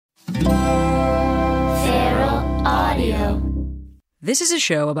Feral Audio. This is a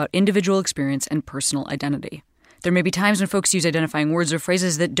show about individual experience and personal identity. There may be times when folks use identifying words or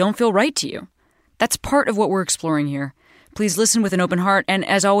phrases that don't feel right to you. That's part of what we're exploring here. Please listen with an open heart, and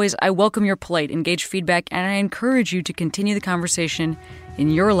as always, I welcome your polite, engaged feedback, and I encourage you to continue the conversation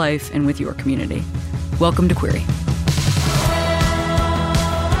in your life and with your community. Welcome to Query.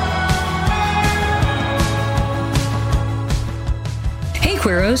 Hey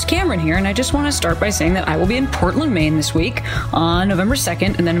Queeros, Cameron here, and I just want to start by saying that I will be in Portland, Maine this week on November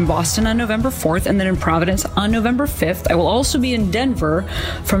 2nd, and then in Boston on November 4th, and then in Providence on November 5th. I will also be in Denver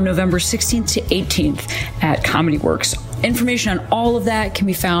from November 16th to 18th at Comedy Works. Information on all of that can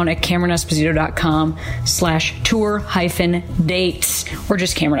be found at CameronEsposito.com/tour-dates, or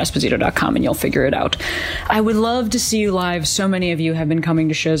just CameronEsposito.com, and you'll figure it out. I would love to see you live. So many of you have been coming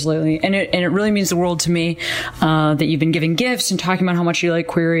to shows lately, and it really means the world to me that you've been giving gifts and talking about how much you like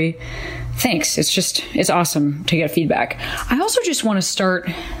Query. Thanks. It's awesome to get feedback. I also just want to start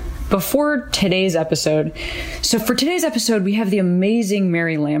before today's episode. So for today's episode, we have the amazing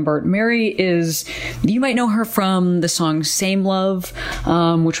Mary Lambert. Mary is, you might know her from the song Same Love,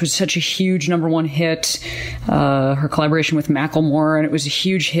 which was such a huge #1 hit, her collaboration with Macklemore, and it was a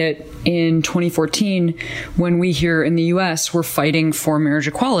huge hit in 2014 when we here in the US were fighting for marriage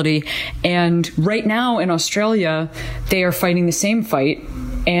equality. And right now in Australia, they are fighting the same fight.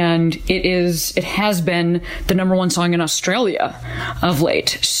 And it has been the #1 song in Australia of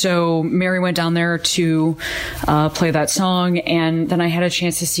late. So Mary went down there to play that song, and then I had a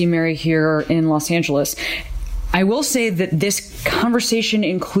chance to see Mary here in Los Angeles. I will say that this conversation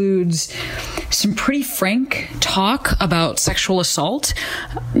includes some pretty frank talk about sexual assault,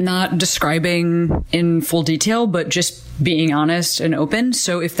 not describing in full detail, but just being honest and open.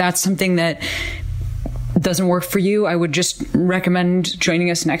 So if that's something that doesn't work for you, I would just recommend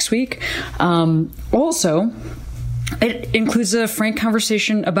joining us next week. Also, it includes a frank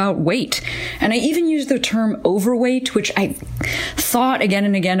conversation about weight. And I even use the term overweight, which I thought again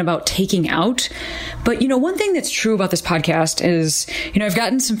and again about taking out. But, one thing that's true about this podcast is, I've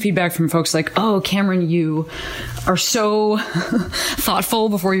gotten some feedback from folks like, oh, Cameron, you are so thoughtful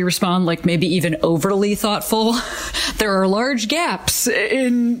before you respond, like maybe even overly thoughtful. There are large gaps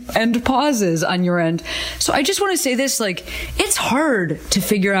and pauses on your end. So I just want to say this, it's hard to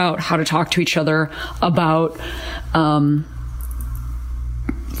figure out how to talk to each other about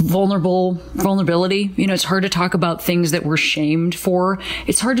vulnerability. It's hard to talk about things that we're shamed for.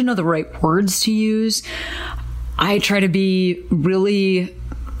 It's hard to know the right words to use. I try to be really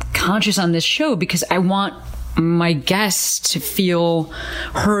conscious on this show because I want my guests to feel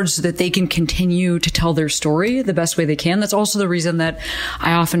heard so that they can continue to tell their story the best way they can. That's also the reason that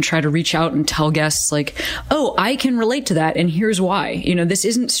I often try to reach out and tell guests oh, I can relate to that, and here's why. This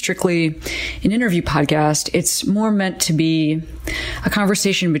isn't strictly an interview podcast. It's more meant to be a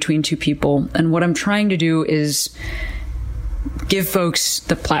conversation between two people. And what I'm trying to do is give folks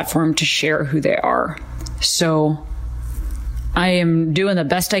the platform to share who they are. So I am doing the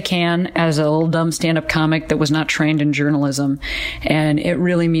best I can as a little dumb stand-up comic that was not trained in journalism. And it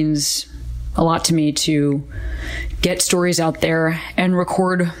really means a lot to me to get stories out there and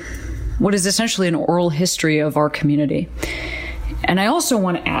record what is essentially an oral history of our community. And I also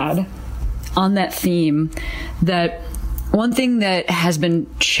want to add on that theme that one thing that has been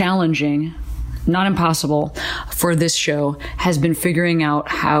challenging, not impossible, for this show has been figuring out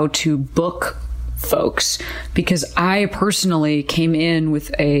how to book folks, because I personally came in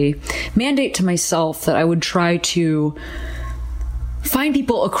with a mandate to myself that I would try to find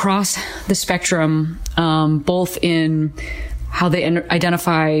people across the spectrum, both in how they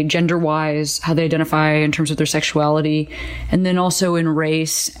identify gender-wise, how they identify in terms of their sexuality, and then also in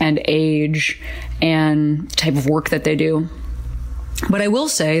race and age and type of work that they do. But I will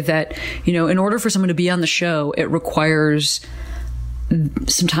say that, in order for someone to be on the show, it requires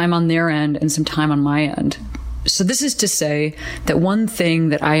some time on their end and some time on my end. So this is to say that one thing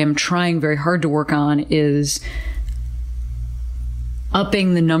that I am trying very hard to work on is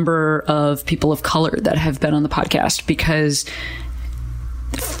upping the number of people of color that have been on the podcast, because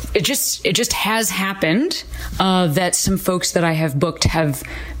it just has happened that some folks that I have booked have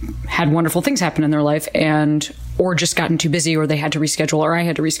had wonderful things happen in their life, or just gotten too busy, or they had to reschedule, or I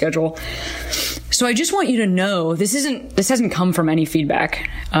had to reschedule. So I just want you to know, this hasn't come from any feedback.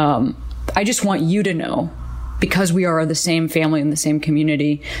 I just want you to know, because we are the same family and the same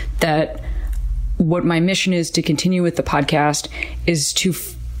community, that what my mission is to continue with the podcast is to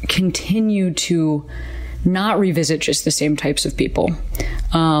continue to not revisit just the same types of people,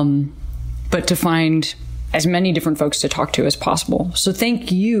 but to find as many different folks to talk to as possible. So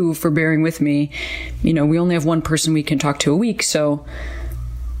thank you for bearing with me. We only have one person we can talk to a week, so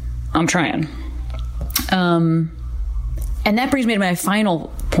I'm trying. And that brings me to my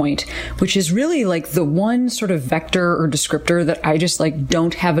final point, which is really like the one sort of vector or descriptor that I just like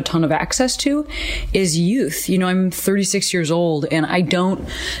don't have a ton of access to is youth. I'm 36 years old and I don't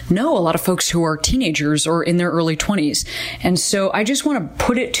know a lot of folks who are teenagers or in their early 20s. And so I just want to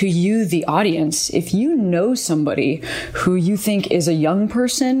put it to you, the audience. If you know somebody who you think is a young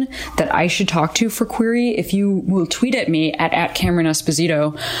person that I should talk to for Queery, if you will tweet at me at Cameron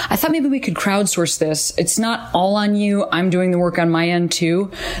Esposito. I thought maybe we could crowdsource this. It's not all on you. I'm doing the work on my end too,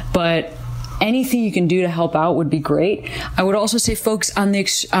 but anything you can do to help out would be great. I would also say folks on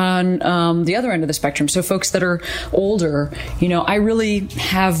the other end of the spectrum, so folks that are older, I really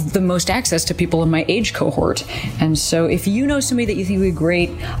have the most access to people in my age cohort. And so if you know somebody that you think would be great,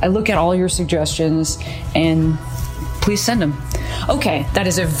 I look at all your suggestions and please send them. Okay, that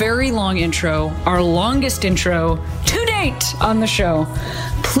is a very long intro, our longest intro to date on the show.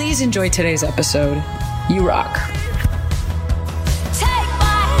 Please enjoy today's episode. You rock.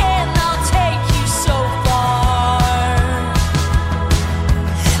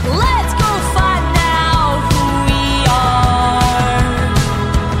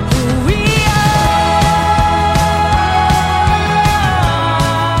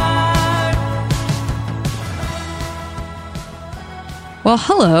 Well,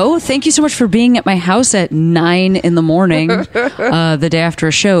 hello. Thank you so much for being at my house at 9 in the morning, the day after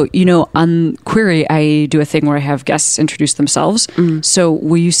a show. On Queery, I do a thing where I have guests introduce themselves. So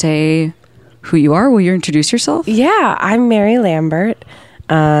will you say who you are? Will you introduce yourself? Yeah, I'm Mary Lambert.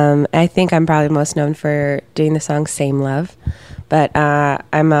 I think I'm probably most known for doing the song Same Love. But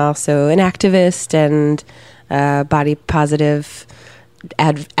I'm also an activist and body positive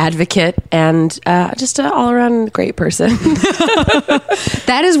advocate and just an all-around great person.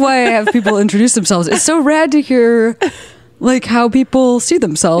 That is why I have people introduce themselves. It's so rad to hear how people see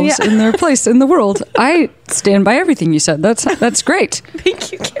themselves in their place in the world. I stand by everything you said. That's great.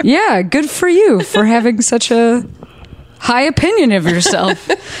 Thank you, Kim. Yeah, good for you for having such a high opinion of yourself.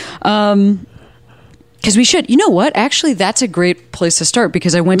 Because we should. You know what? Actually, that's a great place to start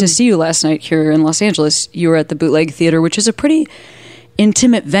because I went to see you last night here in Los Angeles. You were at the Bootleg Theater, which is a pretty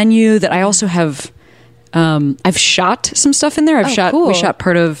intimate venue that I also have. I've shot some stuff in there. Cool. We shot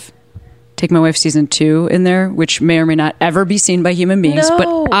part of Take My Wife season 2 in there, which may or may not ever be seen by human beings. No.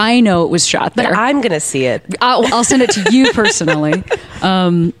 But I know it was shot there. But I'm gonna see it. I'll send it to you personally.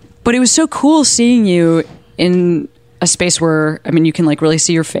 But it was so cool seeing you in a space where you can really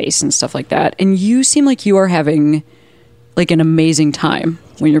see your face and stuff like that. And you seem like you are having an amazing time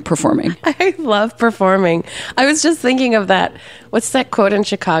when you're performing. I love performing. I was just thinking of that. What's that quote in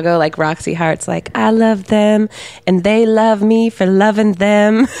Chicago? Roxy Hart's I love them and they love me for loving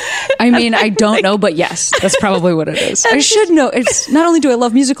them. I don't know, but yes, that's probably what it is. I should know. It's not only do I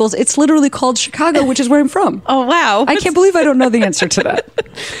love musicals, it's literally called Chicago, which is where I'm from. Oh, wow. I can't believe I don't know the answer to that.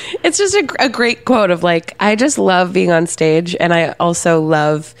 It's just a great quote of I just love being on stage and I also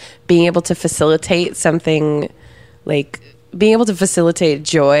love being able to facilitate something being able to facilitate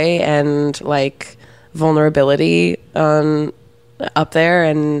joy and vulnerability up there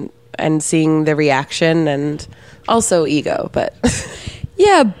and seeing the reaction and also ego, but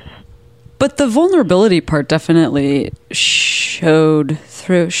yeah, but the vulnerability part definitely showed.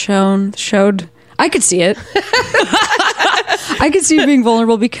 I could see it. I could see you being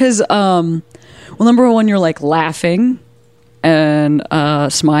vulnerable because, number one, you're laughing and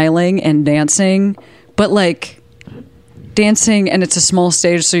smiling and dancing, but dancing and it's a small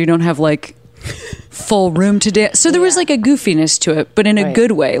stage so you don't have full room to dance, so there was a goofiness to it, but in a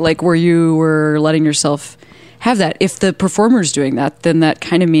good way, where you were letting yourself have that. If the performer's doing that, then that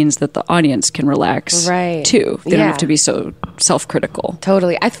kind of means that the audience can relax too. They don't have to be so self-critical.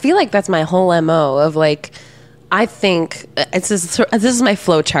 Totally. I feel that's my whole MO of I think this is my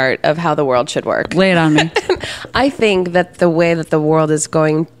flow chart of how the world should work. Lay it on me. I think that the way that the world is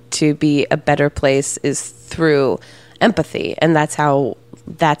going to be a better place is through empathy, and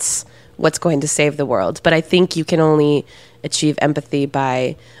that's what's going to save the world. But I think you can only achieve empathy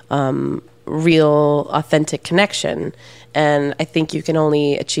by real, authentic connection. And I think you can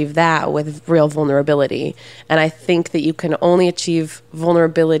only achieve that with real vulnerability. And I think that you can only achieve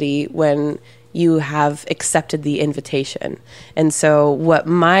vulnerability when you have accepted the invitation. And so what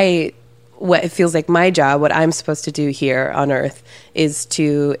it feels like my job, what I'm supposed to do here on Earth, is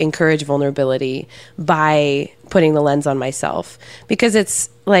to encourage vulnerability by putting the lens on myself. Because it's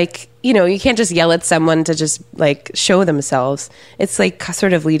you can't just yell at someone to just show themselves. It's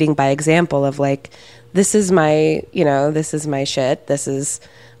sort of leading by example of this is my, this is my shit. This is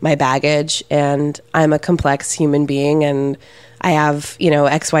my baggage, and I'm a complex human being, and I have,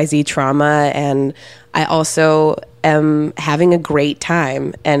 XYZ trauma, and I also am having a great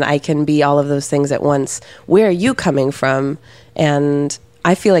time, and I can be all of those things at once. Where are you coming from? And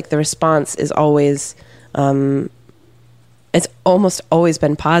I feel like the response is always, it's almost always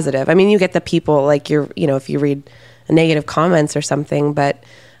been positive. I mean, you get the people like if you read negative comments or something, but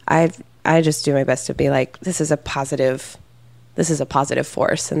I just do my best to be like, this is a positive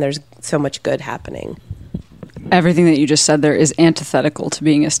force, and there's so much good happening. Everything that you just said there is antithetical to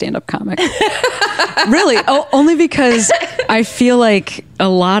being a stand-up comic. Really, only because I feel like a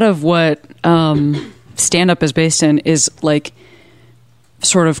lot of what stand-up is based in is like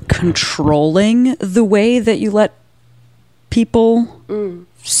sort of controlling the way that you let people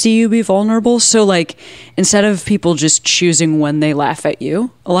see you be vulnerable. So like, instead of people just choosing when they laugh at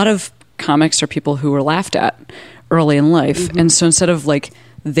you, a lot of comics are people who were laughed at early in life. And so instead of like,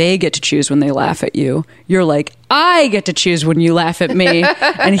 they get to choose when they laugh at you, you're like, I get to choose when you laugh at me.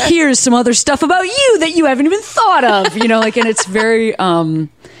 And here's some other stuff about you that you haven't even thought of, and it's very,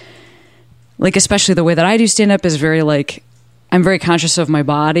 like, especially the way that I do stand up is very like, I'm very conscious of my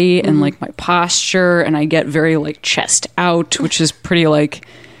body and like my posture, and I get very like chest out, which is pretty like,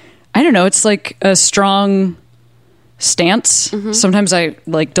 I don't know, it's like a strong stance. Sometimes I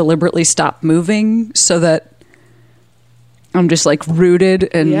like deliberately stop moving so that I'm just like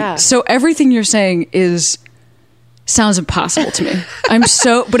rooted, and so everything you're saying sounds impossible to me.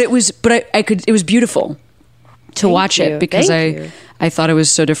 It was beautiful to watch it because I thought it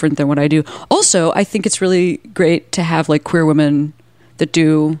was so different than what I do. Also, I think it's really great to have like queer women that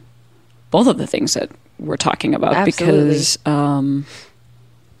do both of the things that we're talking about. Absolutely.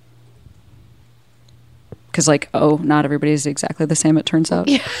 Because like, not everybody is exactly the same, it turns out.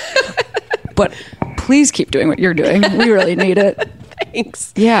 Yeah. But please keep doing what you're doing. We really need it.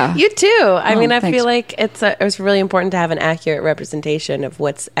 Thanks. Yeah. You too. I mean, I thanks. feel like it was really important to have an accurate representation of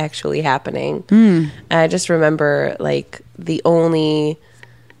what's actually happening. I just remember like the only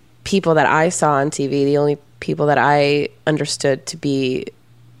people that I saw on TV, the only people that I understood to be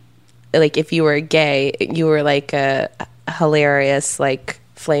like, if you were gay, you were like a hilarious, like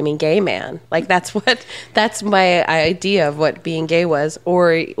flaming gay man. Like that's my idea of what being gay was,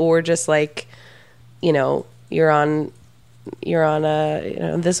 or just like, you're on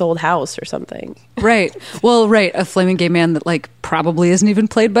This Old House or something. Right. Well, right. A flaming gay man that like probably isn't even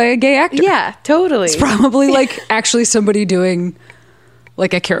played by a gay actor. Yeah, totally. It's probably like actually somebody doing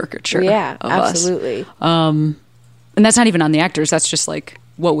like a caricature. Yeah, of absolutely. Us. And that's not even on the actors. That's just like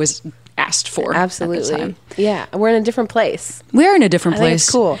what was asked for. Absolutely. At the time. Yeah. We're in a different place. We're in a different place. I think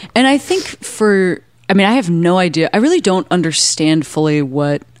it's cool. And I think I have no idea. I really don't understand fully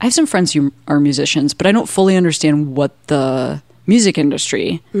I have some friends who are musicians, but I don't fully understand what the music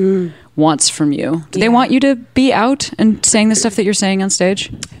industry wants from you. Do they want you to be out and saying the stuff that you're saying on stage?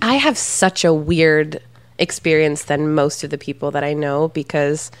 I have such a weird experience than most of the people that I know,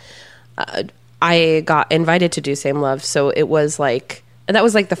 because I got invited to do Same Love. So it was like, that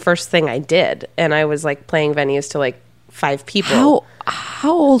was like the first thing I did. And I was like playing venues to like 5 people.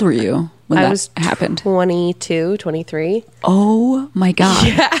 How old were you when I that was happened? 22, 23. Oh my God.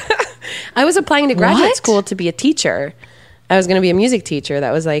 Yeah. I was applying to graduate school to be a teacher. I was going to be a music teacher.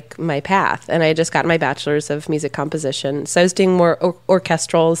 That was like my path. And I just got my bachelor's of music composition. So I was doing more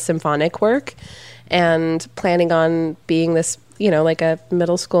orchestral symphonic work and planning on being this, like a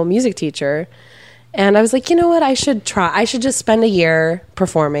middle school music teacher. And I was like, you know what? I should just spend a year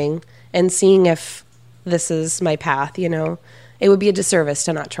performing and seeing if this is my path, It would be a disservice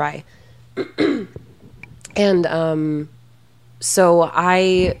to not try. And so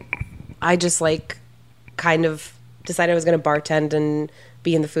I just like kind of decided I was going to bartend and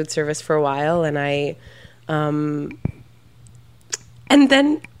be in the food service for a while. And and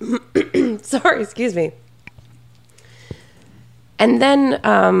then, sorry, excuse me. And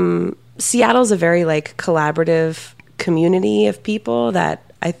then Seattle's a very like collaborative community of people that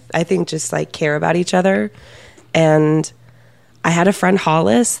I think just like care about each other. And I had a friend,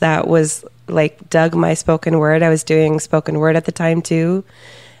 Hollis, that was like dug my spoken word. I was doing spoken word at the time too.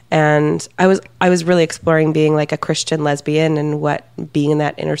 And I was really exploring being like a Christian lesbian and what being in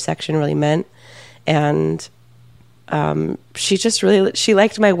that intersection really meant. And she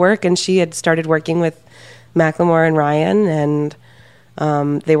liked my work, and she had started working with Macklemore and Ryan,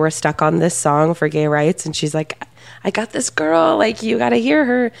 and they were stuck on this song for gay rights. And she's like, I got this girl, like, you got to hear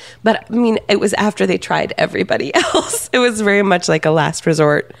her. But I mean, it was after they tried everybody else. It was very much like a last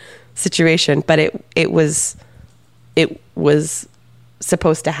resort situation, but it was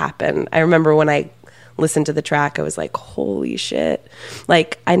supposed to happen. I remember when I listened to the track, I was like, holy shit.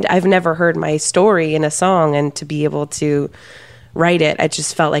 Like, I've never heard my story in a song, and to be able to write it, I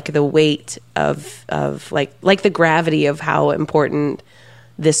just felt like the weight of like the gravity of how important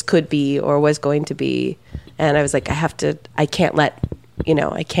this could be or was going to be. And I was like, I can't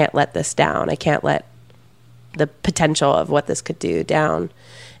let this down. I can't let the potential of what this could do down.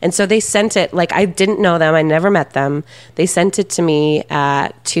 And so they sent it, like, I didn't know them. I never met them. They sent it to me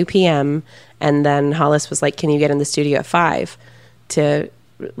at 2 p.m. And then Hollis was like, can you get in the studio at 5 to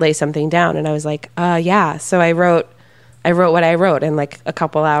lay something down? And I was like, yeah. So I wrote what I wrote in like a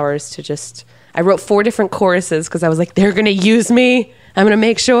couple hours I wrote 4 different choruses because I was like, they're going to use me. I'm going to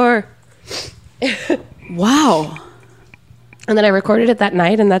make sure. Wow. And then I recorded it that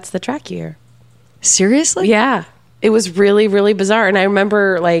night, and that's the track here. Seriously? Yeah. It was really, really bizarre. And I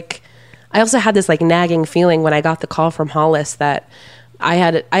remember, like, I also had this like nagging feeling when I got the call from Hollis that I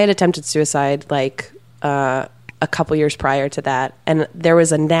had attempted suicide like a couple years prior to that, and there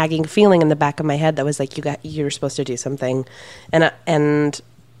was a nagging feeling in the back of my head that was like, you're supposed to do something, and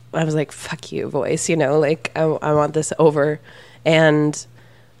I was like, fuck you, voice, like I want this over. And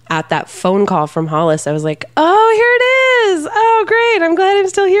at that phone call from Hollis, I was like, oh, here it is. Oh, great. I'm glad I'm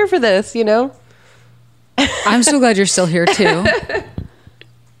still here for this, I'm so glad you're still here too.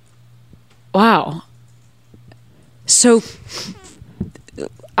 Wow. So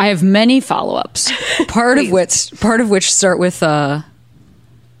I have many follow-ups. Part of which start with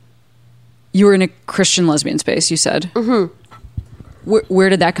you were in a Christian lesbian space, you said. Mm-hmm. Where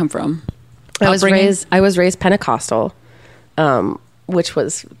did that come from? I was raised Pentecostal, which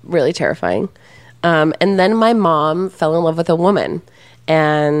was really terrifying. And then my mom fell in love with a woman.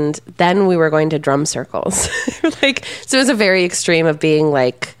 And then we were going to drum circles. So it was a very extreme of being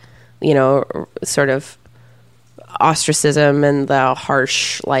like, sort of ostracism and the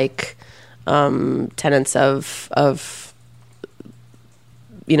harsh, like, tenets of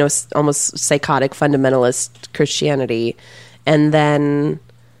almost psychotic fundamentalist Christianity. And then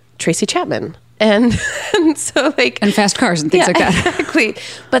Tracy Chapman. And so like... And fast cars and things like that. Exactly.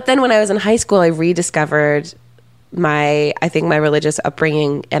 But then when I was in high school, I rediscovered my religious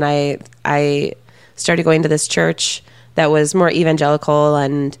upbringing, and I started going to this church that was more evangelical,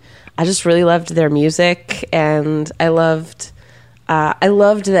 and I just really loved their music, and I loved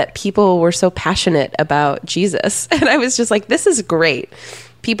that people were so passionate about Jesus, and I was just like, this is great.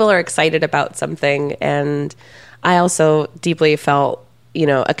 People are excited about something, and I also deeply felt,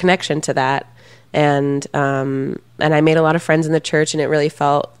 a connection to that, and I made a lot of friends in the church, and it really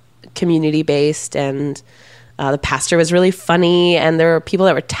felt community based, and the pastor was really funny, and there were people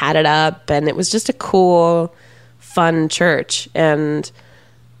that were tatted up, and it was just a cool, fun church. And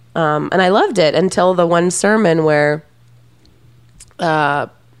I loved it until the one sermon where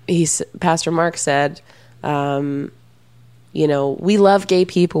Pastor Mark said, we love gay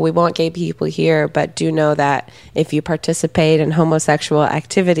people, we want gay people here, but do know that if you participate in homosexual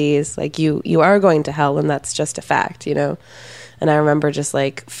activities, like you are going to hell, and that's just a fact, And I remember just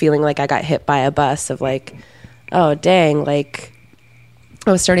like feeling like I got hit by a bus of like, oh dang, like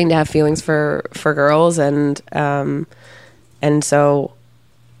I was starting to have feelings for girls, and so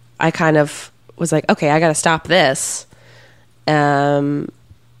I kind of was like, okay, I got to stop this. And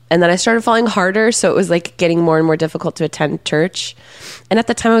then I started falling harder, so it was like getting more and more difficult to attend church. And at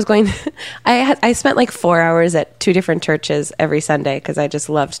the time I was going, I spent like 4 hours at 2 different churches every Sunday because I just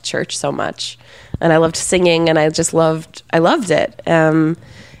loved church so much, and I loved singing, and I loved it. And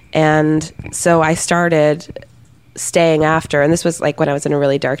so I started staying after, and this was like when I was in a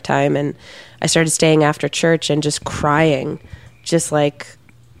really dark time, and I started staying after church and just crying, just like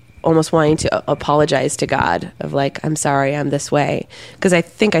almost wanting to apologize to God of like, I'm sorry, I'm this way. Because I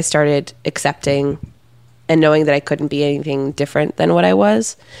think I started accepting and knowing that I couldn't be anything different than what I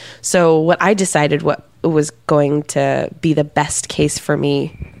was. So what I decided what was going to be the best case for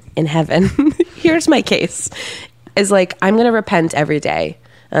me in heaven, here's my case, is like, I'm going to repent every day,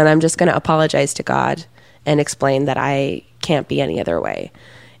 and I'm just going to apologize to God and explain that I can't be any other way.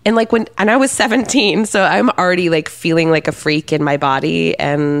 And like I was 17, so I'm already like feeling like a freak in my body,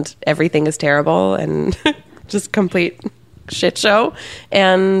 and everything is terrible and just complete shit show.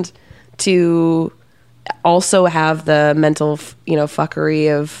 And to also have the mental,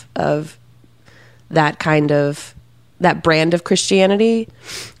 fuckery of that kind of, that brand of Christianity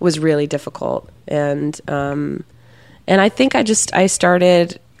was really difficult. And I think I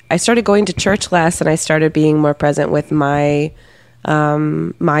started going to church less, and I started being more present with my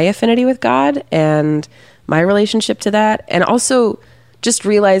affinity with God and my relationship to that. And also just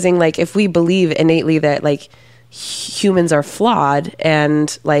realizing, like, if we believe innately that like humans are flawed,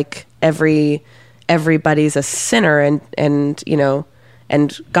 and like every everybody's a sinner, and you know,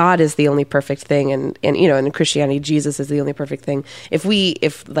 and God is the only perfect thing, and you know, and in Christianity, Jesus is the only perfect thing.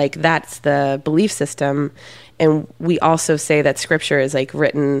 If like that's the belief system, and we also say that Scripture is like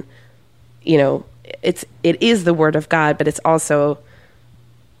written, you know, it is the Word of God, but it's also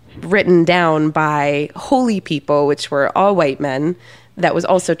written down by holy people, which were all white men, that was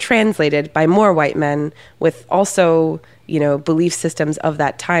also translated by more white men with also, you know, belief systems of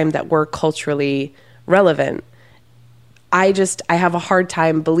that time that were culturally relevant. I have a hard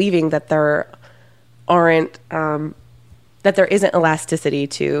time believing that there isn't elasticity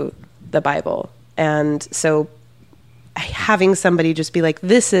to the Bible. And so having somebody just be like,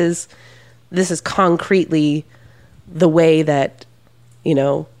 this is concretely the way that, you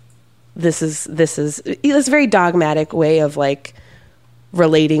know, this is a very dogmatic way of like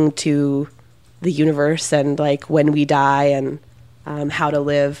relating to the universe and like when we die and how to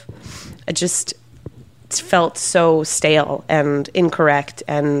live. It just felt so stale and incorrect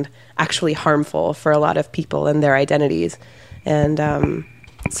and actually harmful for a lot of people and their identities. And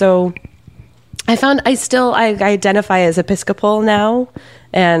so I identify as Episcopal now,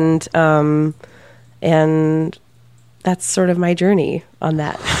 and that's sort of my journey on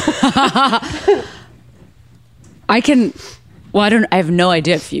that. I have no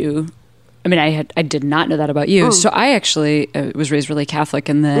idea if you, I mean, I did not know that about you. So I actually was raised really Catholic,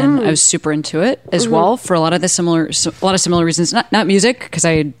 and then I was super into it as well for a lot of similar reasons. Not music, because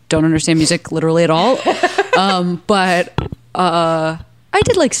I don't understand music literally at all. But I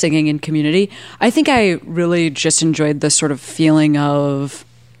did like singing in community. I think I really just enjoyed the sort of feeling of,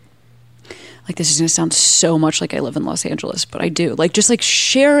 like, this is going to sound so much like I live in Los Angeles, but I do. Like, just like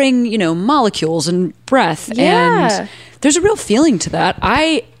sharing, you know, molecules and breath. Yeah. And there's a real feeling to that.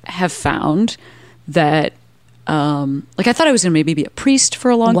 I have found that, like, I thought I was going to maybe be a priest for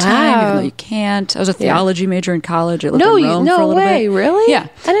a long time, even though you can't. I was a theology major in college. I lived in Rome for a little bit. Really? Yeah.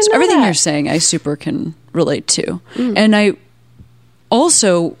 I didn't know everything that. you're saying, I super can relate to. And I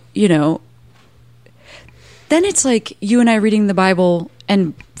also, you know, then it's like you and I reading the Bible.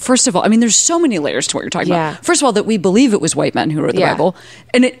 And first of all, I mean, there's so many layers to what you're talking about. First of all, that we believe it was white men who wrote the Bible.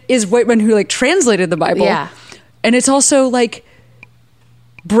 And it is white men who like translated the Bible. Yeah. And it's also like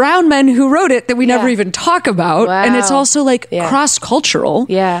brown men who wrote it that we never even talk about. Wow. And it's also like cross-cultural.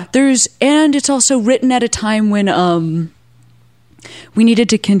 Yeah. And it's also written at a time when we needed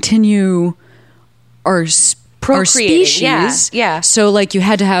to continue our species. Yeah. So like you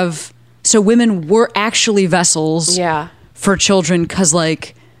had to have, so women were actually vessels for children, because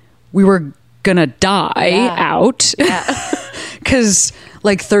like we were gonna die out because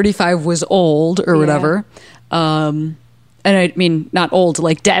like 35 was old or whatever. And I mean, not old,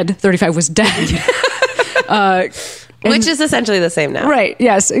 like dead. 35 was dead. Which is essentially the same now. Right.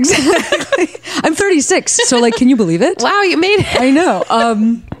 Yes, exactly. I'm 36. So like, can you believe it? Wow, you made it. I know.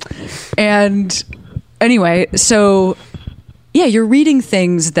 And anyway, so yeah, you're reading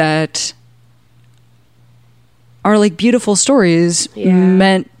things that are like beautiful stories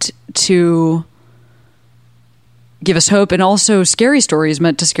meant to give us hope, and also scary stories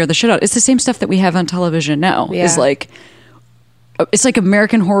meant to scare the shit out. It's the same stuff that we have on television now. Is like, it's like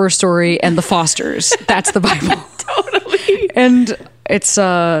American Horror Story and The Fosters. That's the Bible. Totally. And it's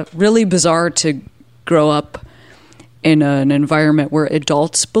really bizarre to grow up in an environment where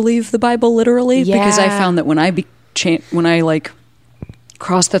adults believe the Bible literally, because I found that when I like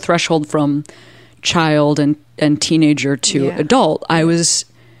crossed the threshold from child and teenager to adult, I was,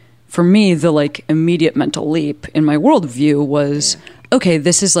 for me, the like immediate mental leap in my worldview was, okay,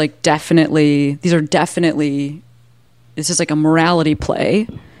 this is like this is like a morality play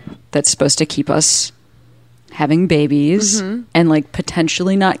that's supposed to keep us having babies and like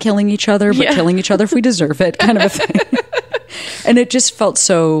potentially not killing each other, but killing each other if we deserve it, kind of a thing. And it just felt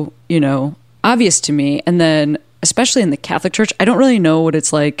so, you know, obvious to me. And then, especially in the Catholic Church, I don't really know what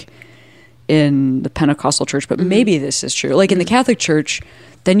it's like in the Pentecostal church, but maybe this is true. Like in the Catholic Church,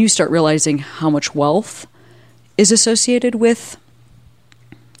 then you start realizing how much wealth is associated with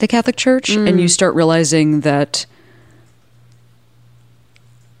the Catholic Church, and you start realizing that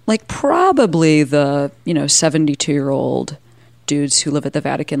like probably the, you know, 72-year-old dudes who live at the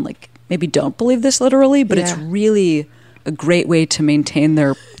Vatican like maybe don't believe this literally, but it's really a great way to maintain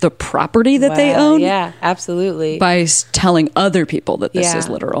the property that they own. Yeah, absolutely. By telling other people that this is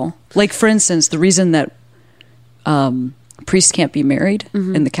literal. Like, for instance, the reason that priests can't be married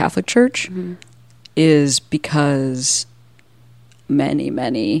in the Catholic Church is because many,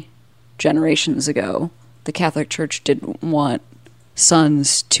 many generations ago, the Catholic Church didn't want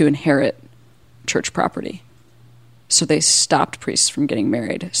sons to inherit church property. So they stopped priests from getting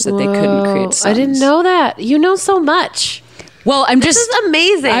married so that they couldn't create sons. I didn't know that. You know so much. Well, This is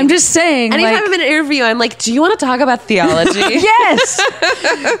amazing. I'm just saying. Anytime like, I'm in an interview, I'm like, do you want to talk about theology? Yes.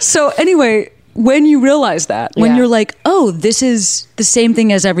 So anyway, when you realize that, when Yeah. you're like, oh, this is the same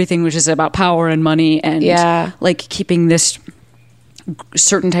thing as everything, which is about power and money and Yeah. like keeping this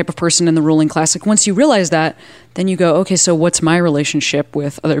certain type of person in the ruling class. Like once you realize that, then you go, okay, so what's my relationship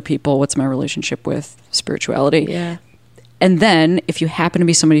with other people? What's my relationship with spirituality? Yeah. And then if you happen to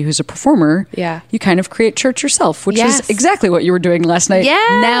be somebody who's a performer, Yeah. you kind of create church yourself, which Yes. is exactly what you were doing last night.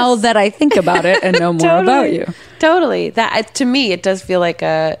 Yes. Now that I think about it and know more about you. Totally. That to me, it does feel like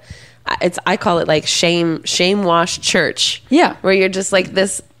I call it like shame washed church. Yeah. Where you're just like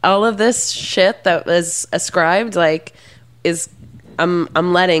all of this shit that was ascribed, like I'm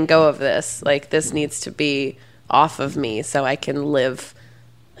letting go of this. Like this needs to be off of me so I can live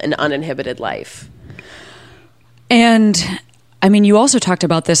an uninhibited life. And I mean, you also talked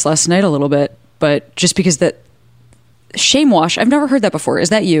about this last night a little bit, but just because that shame wash, I've never heard that before.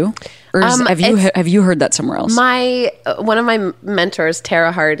 Is that you? Or have you heard that somewhere else? One of my mentors,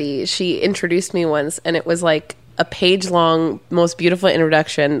 Tara Hardy, she introduced me once, and it was like a page-long, most beautiful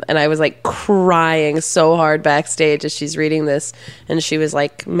introduction, and I was like crying so hard backstage as she's reading this, and she was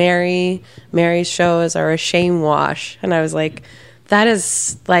like, Mary's shows are a shame wash, and I was like, that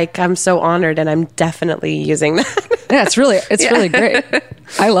is like, I'm so honored, and I'm definitely using that. Yeah, it's really great.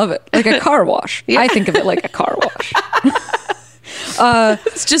 I love it. Like a car wash. I think of it like a car wash.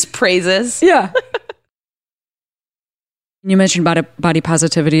 It's just praises. Yeah. You mentioned body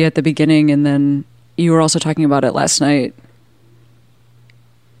positivity at the beginning, and then you were also talking about it last night.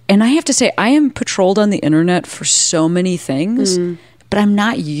 And I have to say, I am patrolled on the internet for so many things, but I'm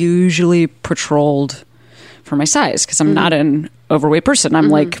not usually patrolled for my size because I'm not an overweight person. I'm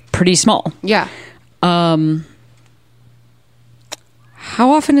like pretty small. Yeah.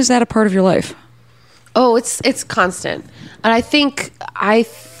 How often is that a part of your life? Oh, it's constant. And I think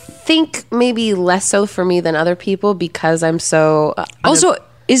maybe less so for me than other people because I'm so Also,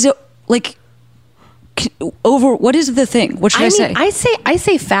 is it like over? What is the thing? What should I say? I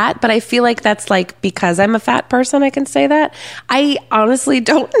say fat, but I feel like that's like because I'm a fat person, I can say that. I honestly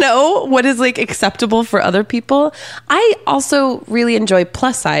don't know what is like acceptable for other people. I also really enjoy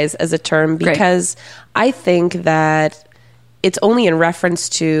plus size as a term because I think that it's only in reference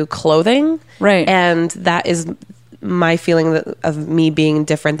to clothing. Right. And that is my feeling of me being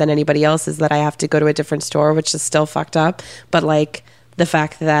different than anybody else is that I have to go to a different store, which is still fucked up. But like the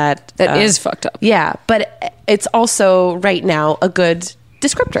fact that is fucked up. Yeah. But it's also right now a good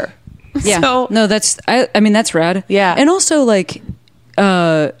descriptor. Yeah. So, no, I mean, that's rad. Yeah. And also like,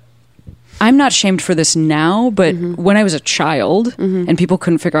 I'm not shamed for this now, but when I was a child and people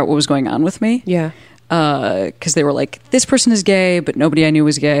couldn't figure out what was going on with me. yeah. Because they were like, this person is gay, but nobody I knew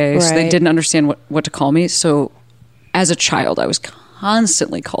was gay. So they Right. didn't understand what to call me. So as a child, I was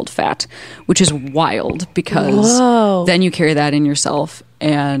constantly called fat, which is wild because then you carry that in yourself.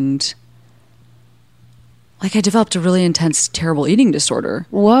 And like I developed a really intense, terrible eating disorder.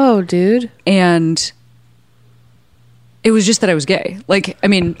 Whoa, dude. And it was just that I was gay. Like, I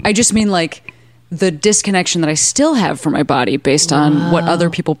mean, I just mean like the disconnection that I still have from my body based on what other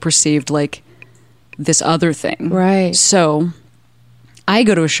people perceived like this other thing. Right. So I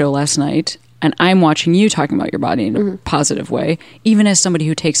go to a show last night and I'm watching you talking about your body in a positive way. Even as somebody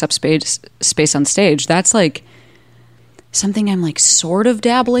who takes up space on stage, that's like something I'm like sort of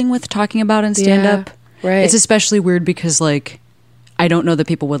dabbling with talking about in stand up. Yeah, right. It's especially weird because like I don't know that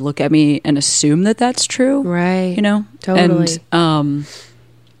people would look at me and assume that that's true. Right. You know? Totally. And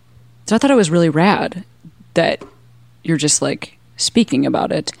so I thought it was really rad that you're just like speaking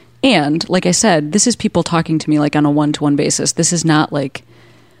about it. And like I said, this is people talking to me like on a one-to-one basis. This is not like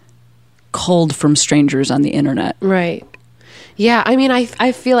culled from strangers on the internet. Right. Yeah, I mean,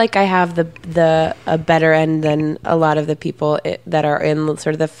 I feel like I have a better end than a lot of the people that are in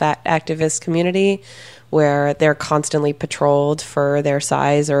sort of the fat activist community, where they're constantly patrolled for their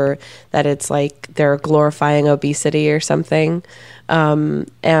size, or that it's like they're glorifying obesity or something. And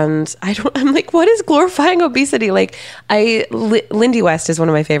I'm like, what is glorifying obesity? Like, Lindy West is one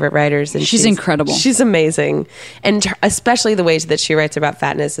of my favorite writers, and she's incredible. She's amazing, and especially the ways that she writes about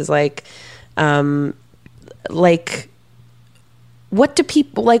fatness is like. What do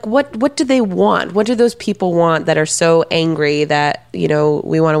people like? What do they want? What do those people want that are so angry that, you know,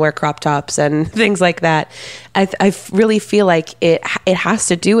 we want to wear crop tops and things like that? I really feel like it has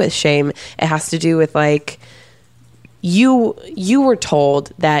to do with shame. It has to do with like you were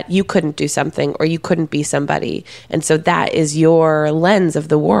told that you couldn't do something or you couldn't be somebody, and so that is your lens of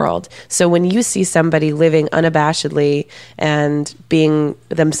the world. So when you see somebody living unabashedly and being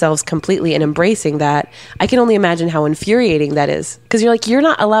themselves completely and embracing that, I can only imagine how infuriating that is, because you're like, you're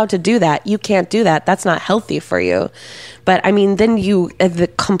not allowed to do that, you can't do that, that's not healthy for you. But I mean, then the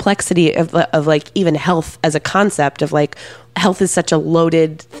complexity of like even health as a concept of like, health is such a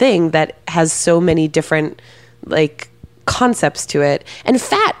loaded thing that has so many different like concepts to it, and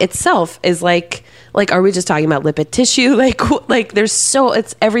fat itself is like are we just talking about lipid tissue, like there's so,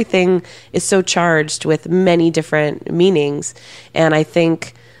 it's, everything is so charged with many different meanings. And I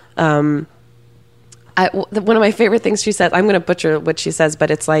think one of my favorite things she said, I'm going to butcher what she says,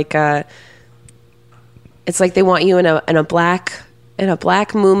 but it's like they want you in a black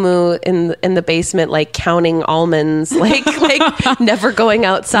muumuu in the basement, like counting almonds, like never going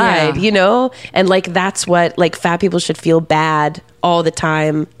outside, Yeah. you know? And like, that's what, like, fat people should feel bad all the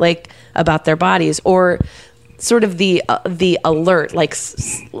time, like, about their bodies, or sort of the alert,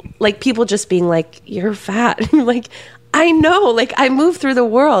 like people just being like, you're fat. Like, I know, like, I move through the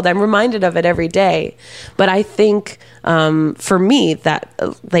world, I'm reminded of it every day. But I think for me, that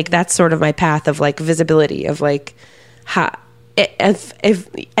like, that's sort of my path of like visibility of like, if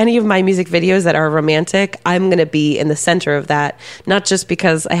any of my music videos that are romantic, I'm going to be in the center of that, not just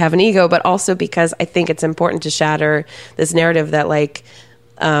because I have an ego, but also because I think it's important to shatter this narrative that like,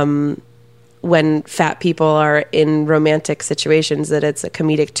 when fat people are in romantic situations, that it's a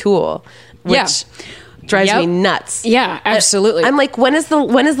comedic tool, which drives me nuts. Yeah, absolutely. I'm like, when is the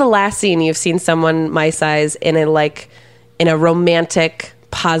last scene you've seen someone my size in a romantic,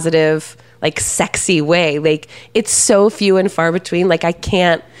 positive, like sexy way? Like, it's so few and far between. Like, I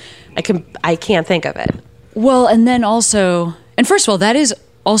can't think of it. Well, and then also, and first of all, that is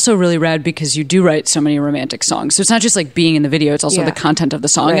also really rad because you do write so many romantic songs. So it's not just like being in the video, it's also the content of the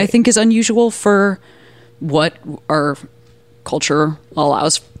song, Right. I think is unusual for what our culture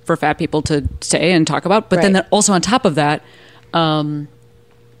allows for fat people to say and talk about. But Right. then also on top of that,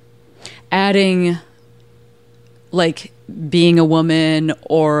 adding like being a woman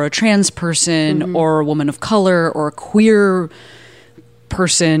or a trans person or a woman of color or a queer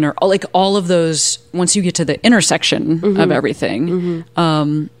person, or like all of those, once you get to the intersection of everything.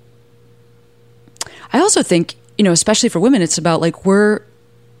 I also think, you know, especially for women, it's about like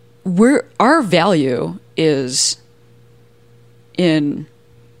our value is in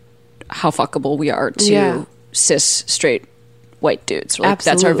how fuckable we are to cis straight white dudes. Like, that's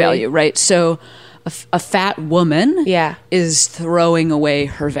our Absolutely. value, right? So a fat woman is throwing away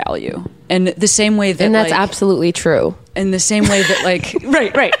her value. And the same way that, And that's like, absolutely true. in the same way that like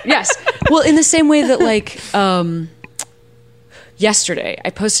right yes, well, in the same way that like yesterday I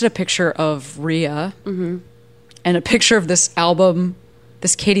posted a picture of Rhea and a picture of this album,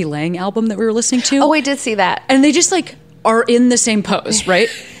 this Katie Lang album that we were listening to. Oh, I did see that. And they just like are in the same pose, right?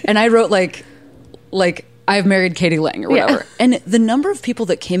 And I wrote like I've married Katie Lang or whatever. Yeah. And the number of people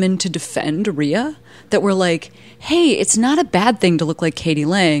that came in to defend Rhea that were like, hey, it's not a bad thing to look like Katie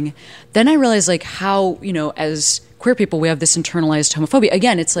Lang. Then I realized like how, you know, as queer people, we have this internalized homophobia.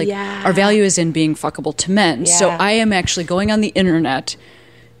 Again, it's like our value is in being fuckable to men. So I am actually going on the internet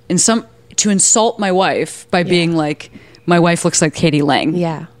to insult my wife by being like, my wife looks like Katie Lang.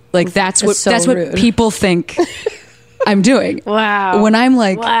 Yeah. Like that's what rude. people think I'm doing. Wow. When I'm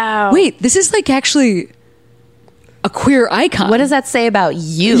like, Wow. wait, this is like actually a queer icon. What does that say about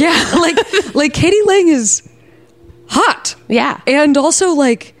you? Yeah, like Katie Lang is hot. Yeah. And also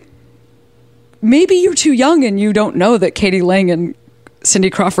like maybe you're too young and you don't know that Katie Lang and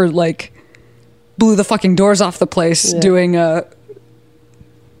Cindy Crawford like blew the fucking doors off the place doing a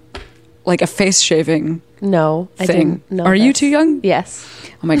face shaving No, I thing. didn't know Are you this. too young? Yes.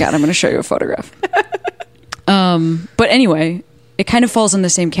 Oh my God, I'm going to show you a photograph. But anyway, it kind of falls in the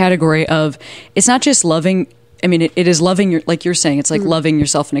same category of, it's not just loving, I mean, it is loving your, like you're saying, it's like loving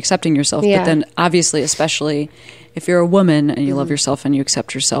yourself and accepting yourself. Yeah. But then obviously, especially if you're a woman and you love yourself and you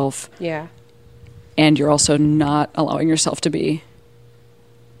accept yourself, Yeah. and you're also not allowing yourself to be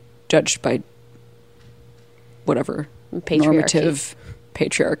judged by whatever Patriarchy. normative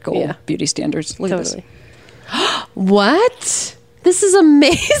patriarchal Yeah. beauty standards. Look at this. Totally. What? This is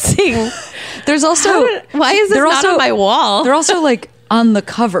amazing. There's also Why is this they're not also- on my wall? They're also like on the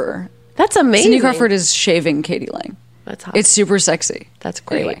cover. That's amazing. Cindy Crawford is shaving Katie Lang. That's hot. It's super sexy. That's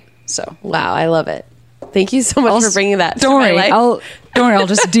great. Anyway, so Wow, I love it. Thank you so much for bringing that Don't to worry, my life. I'll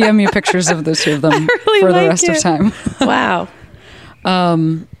just DM you pictures of the two of them really for the like rest of it. time. Wow.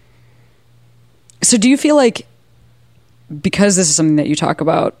 So do you feel like, because this is something that you talk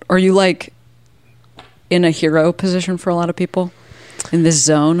about, are you like in a hero position for a lot of people in this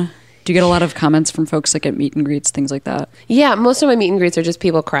zone? Do you get a lot of comments from folks like at meet and greets, things like that? Yeah, most of my meet and greets are just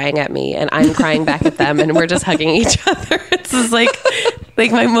people crying at me, and I'm crying back at them, and we're just hugging each other. It's just like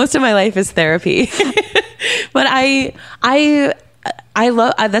most of my life is therapy. But I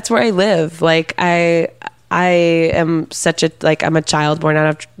love that's where I live. Like I am such a I'm a child born out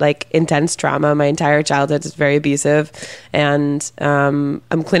of like intense trauma. My entire childhood is very abusive, and I'm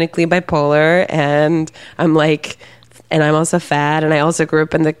clinically bipolar, and and I'm also fat, and I also grew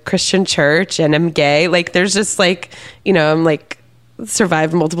up in the Christian church, and I'm gay. Like, there's just like, I'm like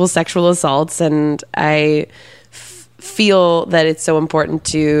survived multiple sexual assaults, and I feel that it's so important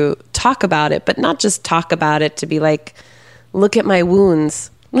to talk about it, but not just talk about it to be like, look at my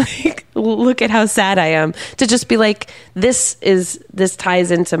wounds, like, look at how sad I am. To just be like, this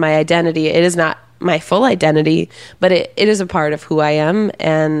ties into my identity. It is not my full identity, but it is a part of who I am.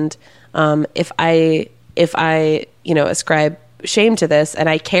 And if I ascribe shame to this, and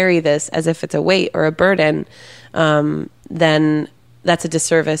I carry this as if it's a weight or a burden, then that's a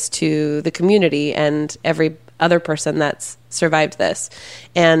disservice to the community and every other person that's survived this.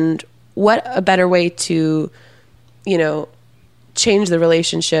 And what a better way to, change the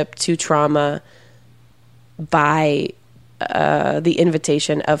relationship to trauma by the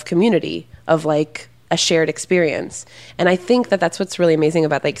invitation of community, of like a shared experience. And I think that that's what's really amazing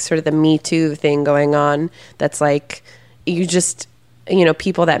about like sort of the Me Too thing going on. That's like, you just,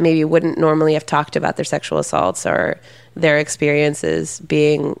 people that maybe wouldn't normally have talked about their sexual assaults or their experiences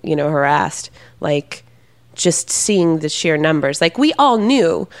being, harassed, like just seeing the sheer numbers. Like, we all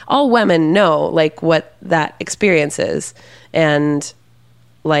women know like what that experience is. And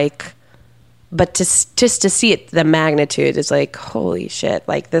like, but just to see it, the magnitude is like, holy shit,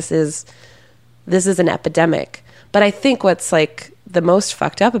 like this is an epidemic. But I think what's like the most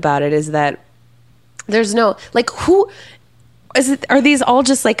fucked up about it is that there's no, like, who is it? Are these all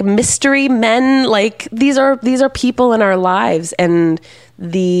just like mystery men? Like, these are people in our lives, and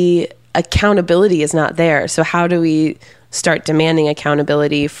the accountability is not there. So how do we start demanding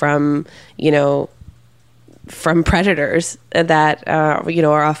accountability from predators that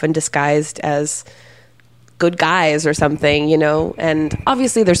are often disguised as good guys or something, and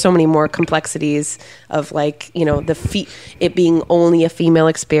obviously there's so many more complexities of like, it being only a female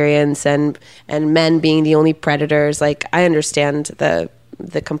experience and men being the only predators. Like, I understand the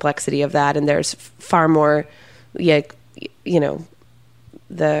complexity of that, and there's far more, there's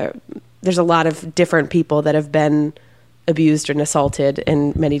a lot of different people that have been abused and assaulted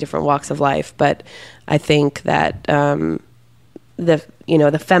in many different walks of life. But I think that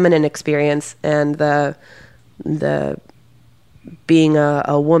the feminine experience and the being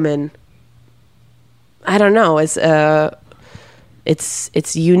a woman, I don't know, is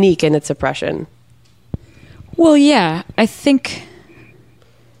it's unique in its oppression. Well, yeah, I think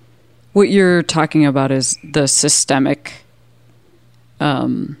what you're talking about is the systemic.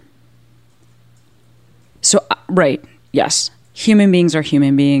 Right, yes, human beings are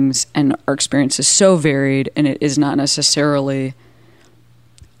human beings, and our experience is so varied, and it is not necessarily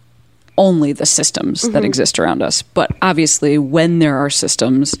only the systems that exist around us. But obviously, when there are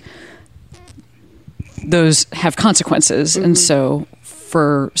systems, those have consequences. And so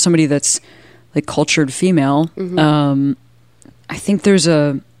for somebody that's like cultured female, I think there's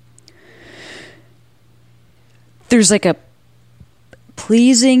like a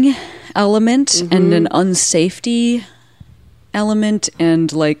pleasing element and an unsafety element,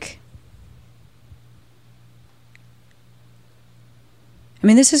 and like, I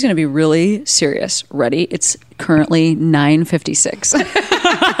mean, this is going to be really serious. Ready? It's currently 9:56.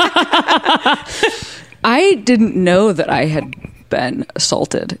 I didn't know that I had been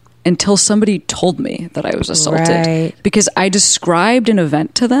assaulted until somebody told me that I was assaulted. Right. Because I described an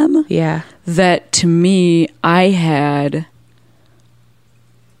event to them that to me, I had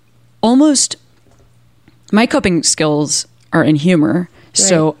almost, my coping skills are in humor.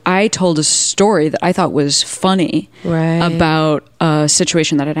 So I told a story that I thought was funny about a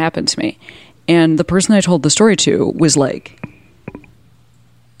situation that had happened to me. And the person I told the story to was like,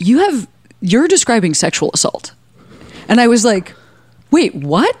 you're describing sexual assault. And I was like, wait,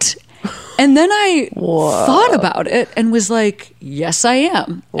 what? And then I thought about it and was like, yes, I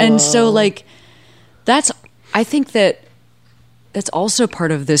am. And so like, I think that's also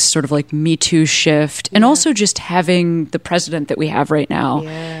part of this sort of like Me Too shift, and also just having the president that we have right now.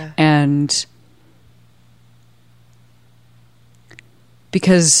 Yeah. And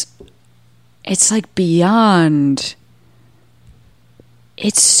because it's like beyond,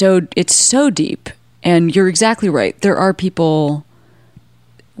 it's so deep. And you're exactly right. There are people,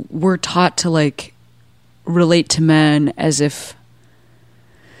 we're taught to like relate to men as if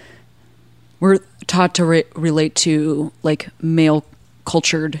we're taught to relate to like male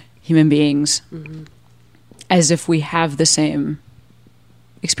cultured human beings as if we have the same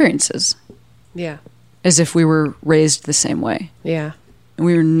experiences, Yeah. as if we were raised the same way. Yeah. And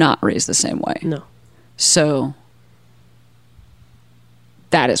we were not raised the same way. No. So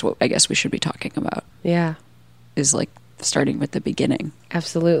that is what I guess we should be talking about, Yeah. is like starting with the beginning.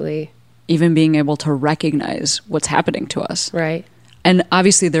 Absolutely. Even being able to recognize what's happening to us. Right. And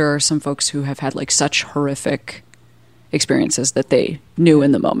obviously there are some folks who have had like such horrific experiences that they knew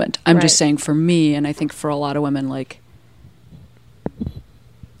in the moment. I'm just saying for me, and I think for a lot of women, like,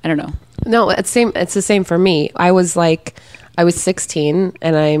 I don't know. No, it's the same for me. I was 16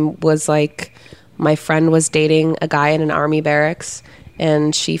 and I was like, my friend was dating a guy in an army barracks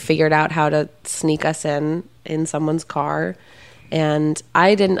and she figured out how to sneak us in someone's car. And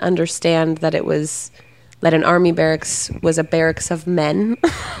I didn't understand that that an army barracks was a barracks of men.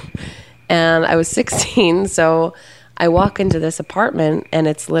 And I was 16. So I walk into this apartment and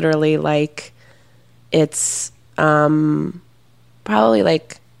it's literally like, it's probably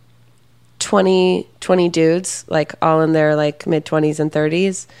like 20 dudes, like all in their like mid-20s and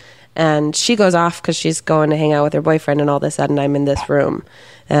 30s. And she goes off because she's going to hang out with her boyfriend, and all of a sudden I'm in this room.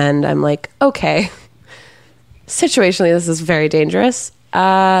 And I'm like, okay, situationally this is very dangerous.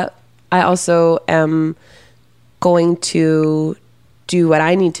 I also am going to do what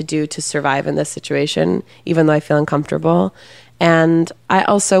I need to do to survive in this situation, even though I feel uncomfortable. And I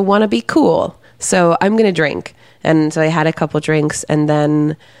also want to be cool. So I'm going to drink. And so I had a couple drinks, and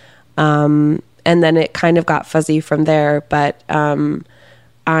then it kind of got fuzzy from there. But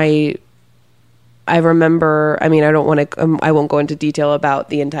I remember, I mean, I won't go into detail about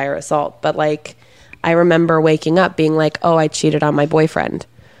the entire assault, but like, I remember waking up being like, oh, I cheated on my boyfriend.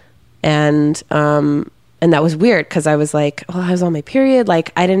 And that was weird because I was like, oh, I was on my period.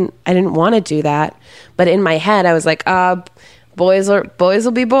 Like, I didn't want to do that. But in my head, I was like, boys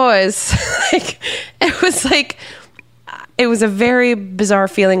will be boys. Like, it was a very bizarre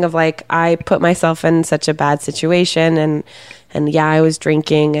feeling of like, I put myself in such a bad situation, and yeah, I was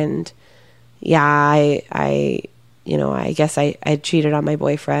drinking, and yeah, I guess I cheated on my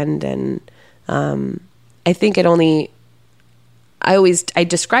boyfriend. And I think I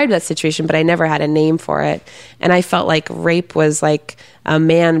described that situation, but I never had a name for it. And I felt like rape was like a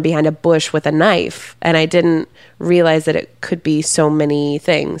man behind a bush with a knife. And I didn't realize that it could be so many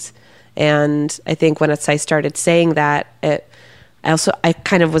things. And I think I started saying that, I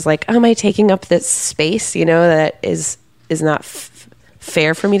kind of was like, am I taking up this space, that is not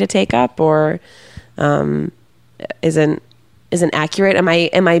fair for me to take up, or isn't accurate? Am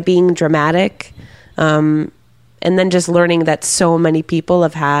I being dramatic? And then just learning that so many people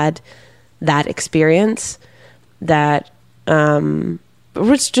have had that experience, that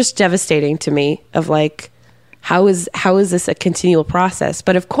was just devastating to me, of like, how is this a continual process?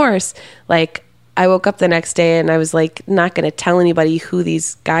 But of course, like, I woke up the next day and I was like, not going to tell anybody who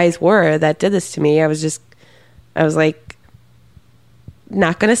these guys were that did this to me. I was like,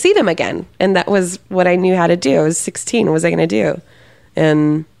 not going to see them again. And that was what I knew how to do. I was 16. What was I going to do?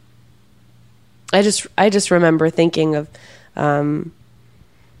 And I just remember thinking of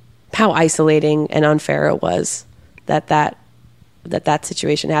how isolating and unfair it was that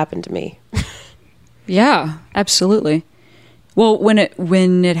situation happened to me. Yeah, absolutely. Well, when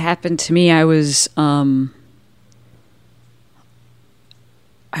it happened to me, I was at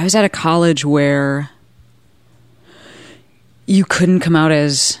a college where you couldn't come out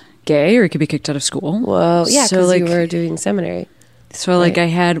as gay, or you could be kicked out of school. Well, yeah, because like, you were doing seminary. So like I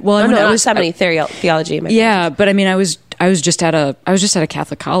had, I was seminary theology. Yeah, but I mean, I was just at a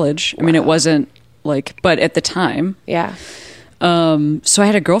Catholic college. I mean, it wasn't like, but at the time, yeah. So I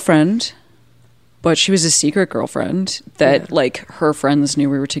had a girlfriend, but she was a secret girlfriend that like her friends knew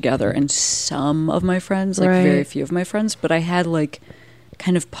we were together, and some of my friends, like very few of my friends, but I had like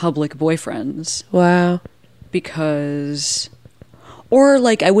kind of public boyfriends. Wow. Because, or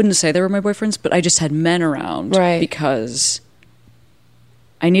like, I wouldn't say they were my boyfriends, but I just had men around because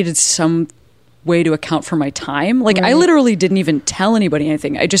I needed some way to account for my time. Like, I literally didn't even tell anybody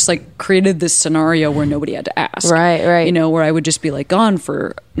anything. I just like created this scenario where nobody had to ask. Right. Where I would just be like gone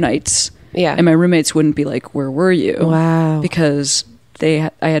for nights. Yeah. And my roommates wouldn't be like, where were you? Wow. Because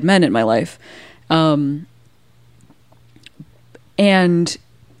I had men in my life. And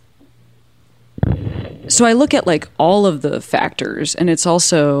so I look at like all of the factors, and it's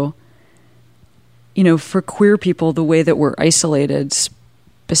also, for queer people, the way that we're isolated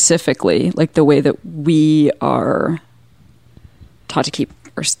specifically, like the way that we are taught to keep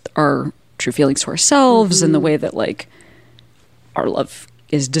our true feelings to ourselves and the way that like our love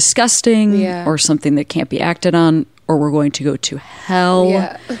is disgusting or something that can't be acted on, or we're going to go to hell.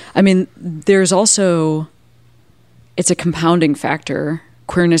 Yeah. I mean, there's also, it's a compounding factor.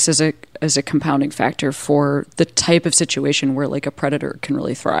 Queerness is a compounding factor for the type of situation where like a predator can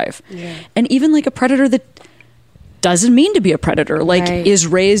really thrive. Yeah. And even like a predator that doesn't mean to be a predator, like is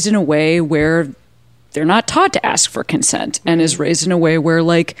raised in a way where they're not taught to ask for consent, and is raised in a way where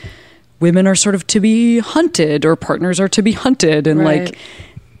like women are sort of to be hunted, or partners are to be hunted, and like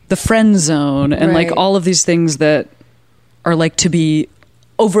the friend zone, and like all of these things that are like to be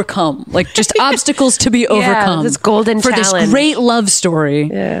overcome, like just obstacles to be overcome. This golden for challenge. this great love story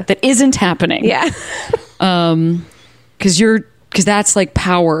that isn't happening. Yeah. Because that's like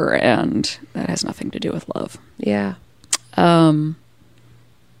power, and that has nothing to do with love. Yeah.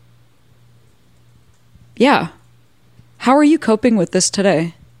 Yeah. How are you coping with this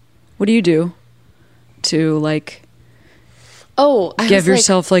today? What do you do to like give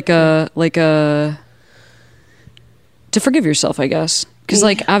yourself like a to forgive yourself, I guess? Because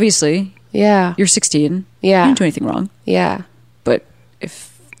like obviously you're 16. You didn't do anything wrong. But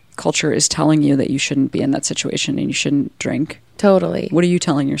if culture is telling you that you shouldn't be in that situation and you shouldn't drink, totally, what are you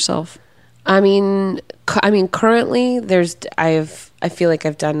telling yourself? I mean currently I feel like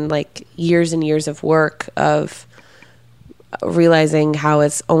I've done like years and years of work of realizing how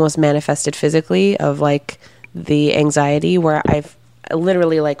it's almost manifested physically, of like the anxiety where I've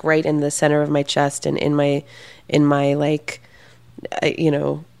literally like right in the center of my chest and in my like,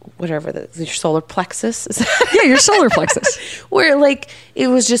 whatever your solar plexus is. Yeah, your solar plexus. Where like it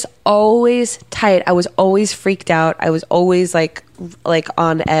was just always tight. I was always freaked out. I was always like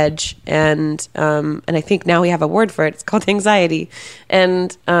on edge, and I think now we have a word for it. It's called anxiety.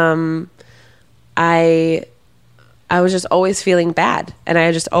 And I was just always feeling bad, and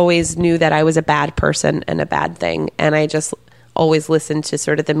I just always knew that I was a bad person and a bad thing, and I just always listened to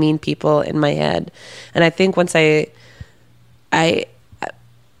sort of the mean people in my head. And I think once I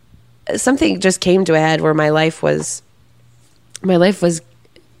something just came to a head where my life was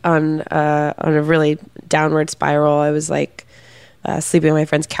on a really downward spiral. I was like sleeping on my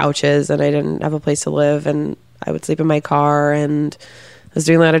friends' couches, and I didn't have a place to live, and I would sleep in my car, and I was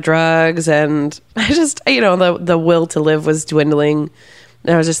doing a lot of drugs, and I just, the will to live was dwindling,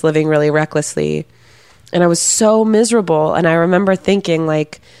 and I was just living really recklessly, and I was so miserable. And I remember thinking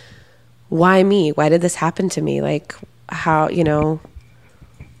like, why me? Why did this happen to me? Like, how,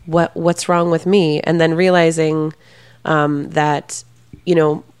 what's wrong with me? And then realizing that,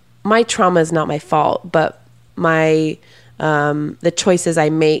 my trauma is not my fault, but my the choices I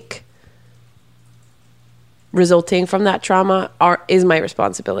make resulting from that trauma is my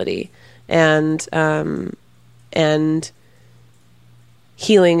responsibility, and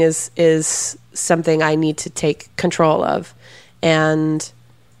healing is something I need to take control of, and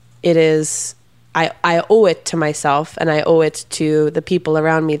it is I owe it to myself, and I owe it to the people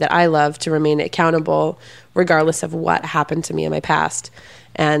around me that I love to remain accountable regardless of what happened to me in my past.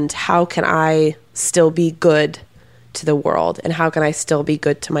 And how can I still be good to the world, and how can I still be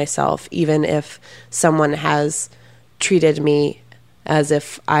good to myself, even if someone has treated me as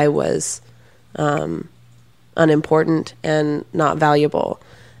if I was unimportant and not valuable?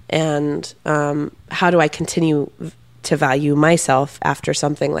 And how do I continue to value myself after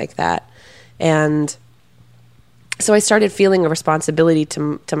something like that? And so I started feeling a responsibility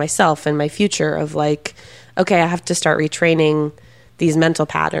to myself and my future of like, okay, I have to start retraining these mental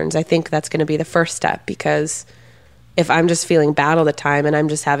patterns. I think that's going to be the first step, because if I'm just feeling bad all the time and I'm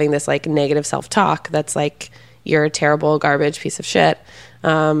just having this like negative self-talk that's like, you're a terrible garbage piece of shit,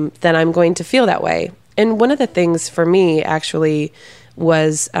 then I'm going to feel that way. And one of the things for me actually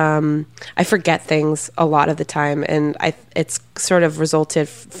was I forget things a lot of the time, and it's sort of resulted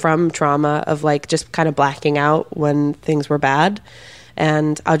from trauma of like just kind of blacking out when things were bad,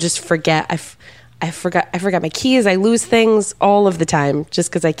 and I'll just forget. I forgot my keys. I lose things all of the time just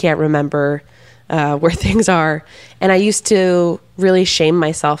because I can't remember where things are. And I used to really shame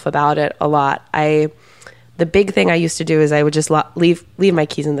myself about it a lot. The big thing I used to do is I would just leave my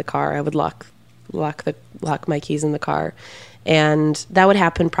keys in the car. I would lock my keys in the car, and that would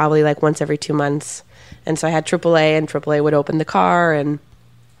happen probably like once every 2 months. And so I had AAA, and AAA would open the car, and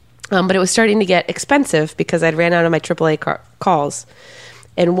but it was starting to get expensive because I'd ran out of my AAA calls.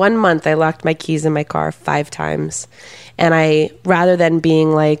 And 1 month I locked my keys in my car 5 times. And rather than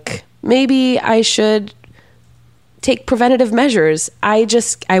being like, maybe I should take preventative measures, I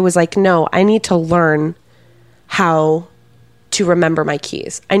was like, no, I need to learn how to remember my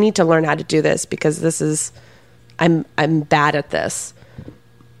keys. I need to learn how to do this, because I'm bad at this.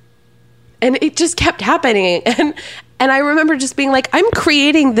 And it just kept happening. And I remember just being like, I'm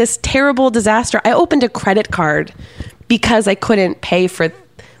creating this terrible disaster. I opened a credit card because I couldn't pay for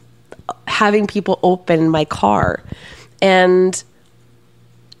having people open my car. And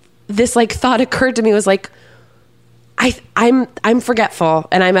this like thought occurred to me, was like, I'm forgetful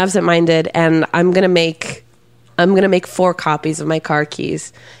and I'm absent-minded, and I'm gonna make 4 copies of my car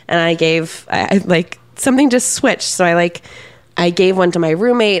keys. And I like something just switched. So I gave one to my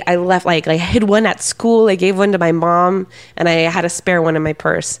roommate. I left I hid one at school. I gave one to my mom, and I had a spare one in my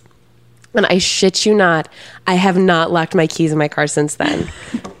purse. And I shit you not, I have not locked my keys in my car since then.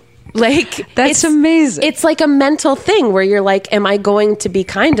 Like, That's amazing. It's like a mental thing where you're like, am I going to be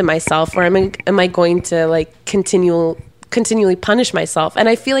kind to myself, or am I going to like continually punish myself? And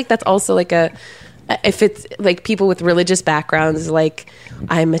I feel like that's also like if it's like people with religious backgrounds, like,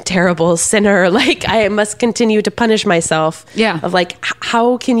 I'm a terrible sinner, like I must continue to punish myself. Yeah. Of like,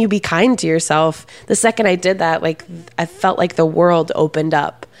 how can you be kind to yourself? The second I did that, like, I felt like the world opened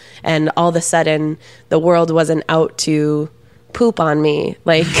up, and all of a sudden the world wasn't out to poop on me.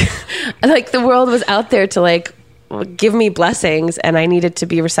 Like, like the world was out there to like give me blessings, and I needed to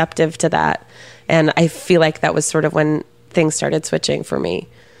be receptive to that. And I feel like that was sort of when things started switching for me.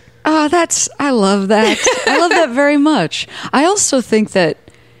 Oh, I love that. I love that very much. I also think that,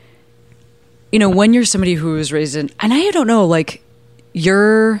 you know, when you're somebody who was raised in, and I don't know, like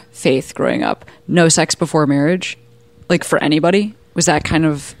your faith growing up, no sex before marriage, like for anybody, was that kind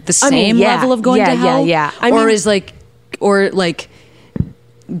of the same level of going to hell? Yeah. Or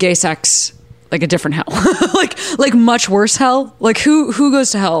gay sex, like a different hell, like much worse hell. Like who goes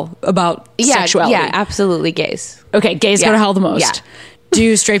to hell about sexuality? Yeah, absolutely, gays. Okay, gays go to hell the most. Yeah.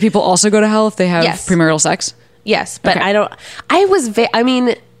 Do straight people also go to hell if they have premarital sex? Yes, but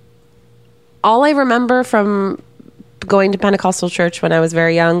Okay. All I remember from going to Pentecostal church when I was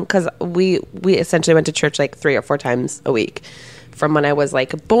very young, because we essentially went to church like 3 or 4 times a week, from when I was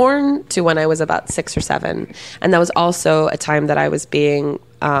like born to when I was about 6 or 7. And that was also a time that I was being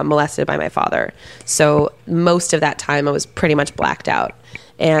molested by my father. So most of that time I was pretty much blacked out.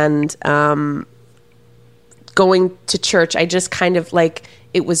 And going to church, I just kind of like,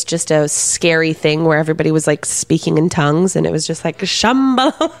 it was just a scary thing where everybody was like speaking in tongues, and it was just like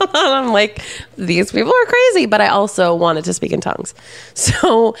shambhala. I'm like, these people are crazy, but I also wanted to speak in tongues.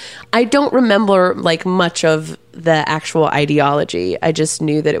 So I don't remember like much of the actual ideology. I just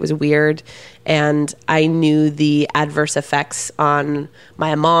knew that it was weird, and I knew the adverse effects on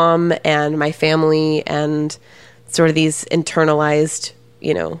my mom and my family, and sort of these internalized,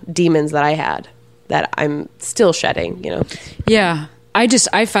 you know, demons that I had that I'm still shedding, you know? Yeah.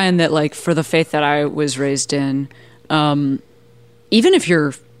 I find that like for the faith that I was raised in, even if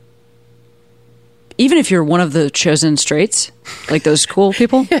you're one of the chosen straights, like those cool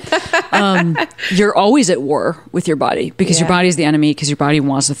people, you're always at war with your body, because your body's the enemy, because your body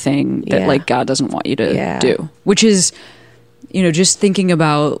wants a thing that like God doesn't want you to do, which is, you know, just thinking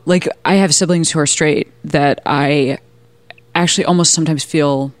about, like, I have siblings who are straight that I actually almost sometimes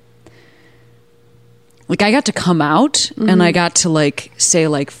feel like I got to come out, and I got to like say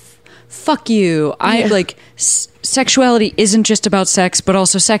like, fuck you. I like sexuality isn't just about sex, but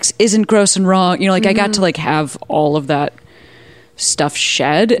also sex isn't gross and wrong. You know, like I got to like have all of that stuff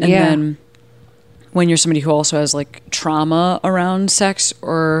shed. And then when you're somebody who also has like trauma around sex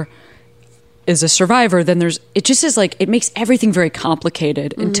or is a survivor, then it just is like, it makes everything very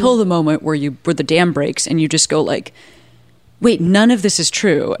complicated until the moment where the dam breaks and you just go like, wait, none of this is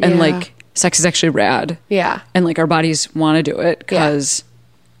true. And like, sex is actually rad. Yeah. And like our bodies want to do it because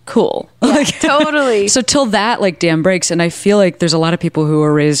cool. Yeah, like, totally. So till that like dam breaks, and I feel like there's a lot of people who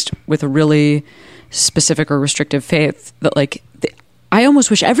are raised with a really specific or restrictive faith that like, I almost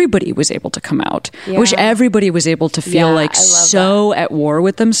wish everybody was able to come out. I wish everybody was able to feel like so at war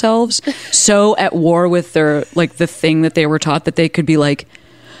with themselves, so at war with their, like the thing that they were taught, that they could be like,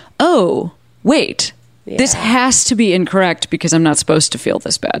 oh, wait, this has to be incorrect because I'm not supposed to feel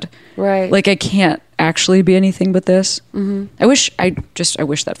this bad. Right. Like I can't actually be anything but this. I wish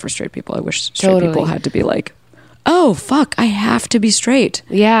that for straight people. I wish straight people had to be like, oh, fuck, I have to be straight.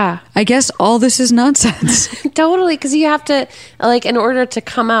 Yeah. I guess all this is nonsense. Totally, because you have to, like, in order to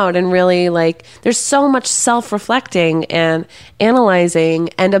come out and really, like, there's so much self-reflecting and analyzing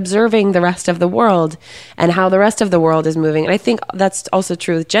and observing the rest of the world and how the rest of the world is moving. And I think that's also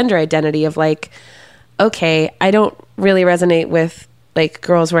true with gender identity of, like, okay, I don't really resonate with, like,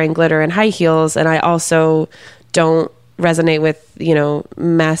 girls wearing glitter and high heels, and I also don't resonate with, you know,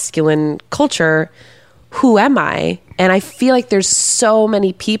 masculine culture. Who am I? And I feel like there's so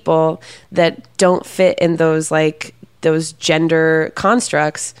many people that don't fit in those, like, those gender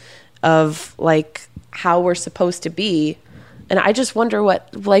constructs. of like how we're supposed to be. And I just wonder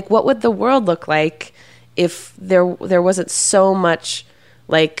what would the world look like if there wasn't so much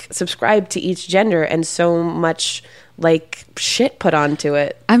like subscribed to each gender and so much like shit put onto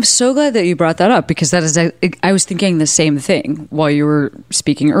it. I'm so glad that you brought that up, because that is, I was thinking the same thing while you were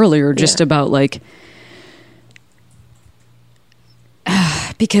speaking earlier, just about like,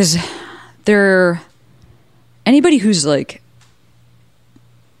 because anybody who's like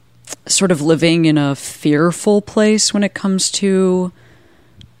sort of living in a fearful place when it comes to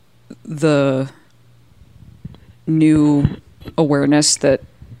the new awareness that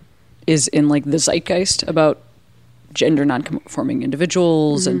is in like the zeitgeist about gender non-conforming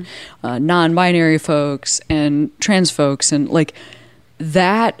individuals and non-binary folks and trans folks, and like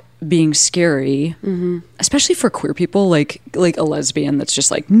that being scary, especially for queer people, like a lesbian that's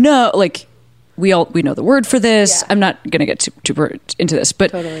just like, no, like we know the word for this. I'm not gonna get too into this,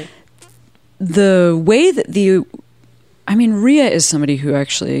 but totally. The way that Rhea is somebody who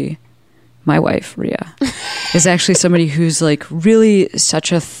actually, my wife Rhea is actually somebody who's like really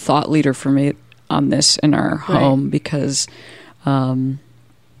such a thought leader for me on this in our home, because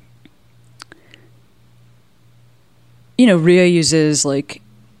Rhea uses like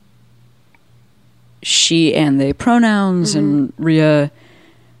she and they pronouns, and Rhea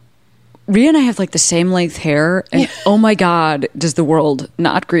and I have like the same length hair, and oh my God, does the world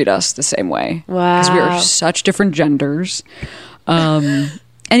not greet us the same way? Wow. Because we are such different genders.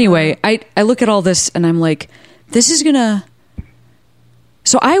 Anyway, I look at all this and I'm like, this is gonna.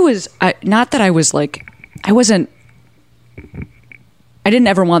 So I didn't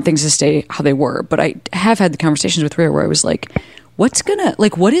ever want things to stay how they were, but I have had the conversations with Rhea where I was like, what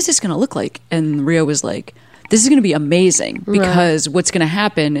is this gonna look like? And Rhea was like, this is gonna be amazing, because what's gonna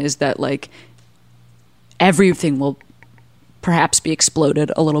happen is that like everything will perhaps be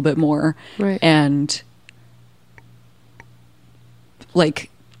exploded a little bit more, and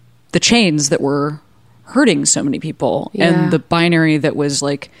like the chains that were hurting so many people, and the binary that was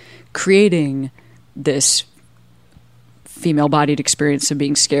like creating this female bodied experience of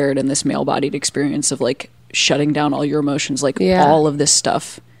being scared and this male bodied experience of like shutting down all your emotions, like all of this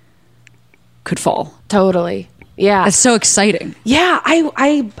stuff could fall. Totally. Yeah. It's so exciting. Yeah.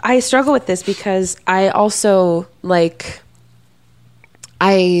 I struggle with this because I also like,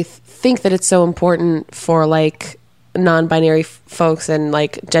 I think that it's so important for like non-binary folks and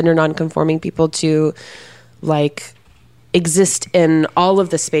like gender non-conforming people to like exist in all of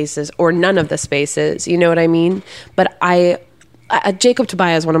the spaces or none of the spaces, you know what I mean? But Jacob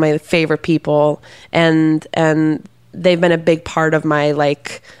Tobiah is one of my favorite people, and they've been a big part of my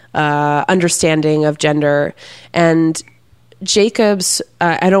like understanding of gender. And Jacob's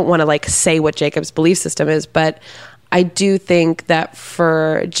I don't want to like say what Jacob's belief system is, but I do think that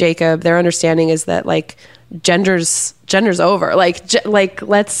for Jacob, their understanding is that like gender's over. Like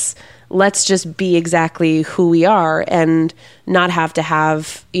let's just be exactly who we are and not have to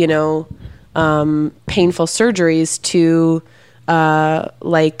have, painful surgeries to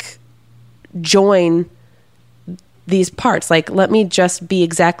like join these parts. Like, let me just be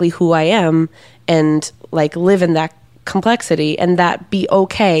exactly who I am and like live in that complexity, and that be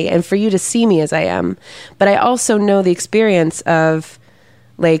okay, and for you to see me as I am. But I also know the experience of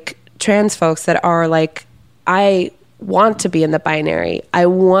like trans folks that are like, I want to be in the binary. I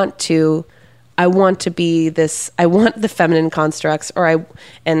want to be this, I want the feminine constructs, trans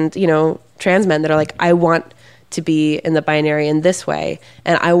men that are like, I want to be in the binary in this way,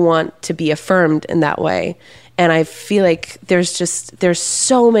 and I want to be affirmed in that way. And I feel like there's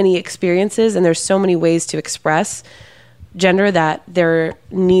so many experiences and there's so many ways to express gender that there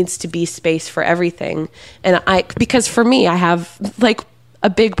needs to be space for everything. And because for me, I have like a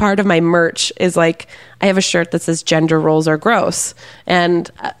big part of my merch is like, I have a shirt that says gender roles are gross. And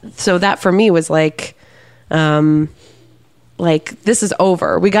so that for me was like this is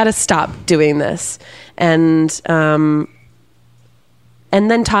over. We got to stop doing this. And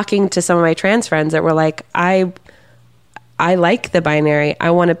then talking to some of my trans friends that were like, I like the binary.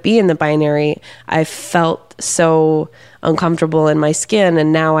 I want to be in the binary. I felt so uncomfortable in my skin,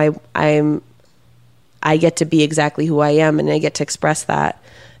 and now I get to be exactly who I am, and I get to express that.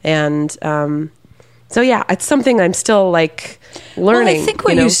 And so yeah, it's something I'm still like learning. Well, I think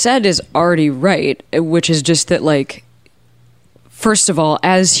what you said is already right, which is just that like, first of all,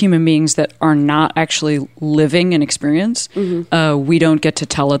 as human beings that are not actually living an experience, we don't get to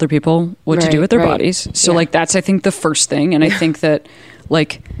tell other people what to do with their bodies. So like, that's, I think, the first thing. And I think that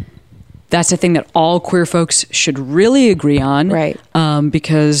like, that's a thing that all queer folks should really agree on. Right.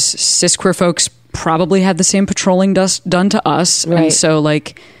 Because cis queer folks probably had the same patrolling done to us. Right. And so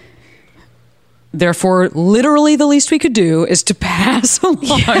like, therefore, literally the least we could do is to pass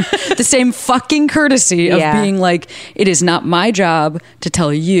along the same fucking courtesy of being like, it is not my job to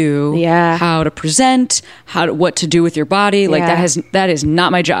tell you how to present, what to do with your body. Like that is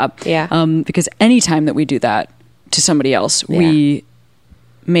not my job. Yeah. Because anytime that we do that to somebody else, we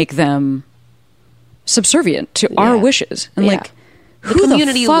make them subservient to our wishes. And like, who the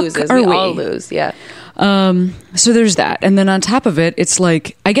community fuck loses. are we we? all lose. Yeah. So there's that. And then on top of it, it's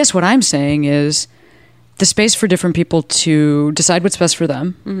like, I guess what I'm saying is the space for different people to decide what's best for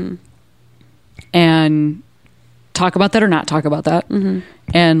them and talk about that or not talk about that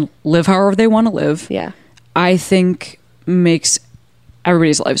and live however they want to live. Yeah. I think makes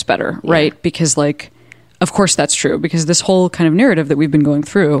everybody's lives better, right? Because like, of course that's true, because this whole kind of narrative that we've been going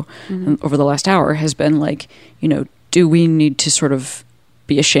through over the last hour has been like, you know, do we need to sort of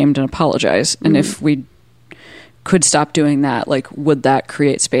be ashamed and apologize? And if we could stop doing that, like, would that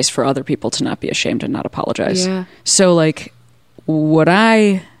create space for other people to not be ashamed and not apologize? Yeah. So like,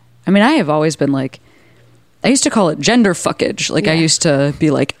 I have always been like, I used to call it gender fuckage. Like I used to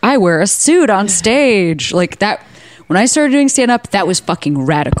be like, I wear a suit on stage. Like that, when I started doing stand up, that was fucking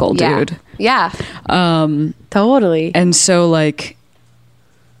radical, dude. Yeah. Totally. And so like,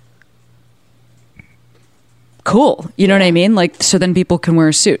 cool. You know what I mean? Like, so then people can wear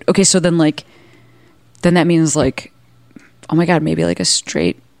a suit. Okay. So then like, then that means like, oh my God, maybe like a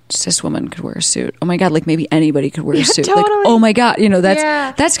straight cis woman could wear a suit. Oh my God, like maybe anybody could wear a suit. Totally. Like, oh my God, you know,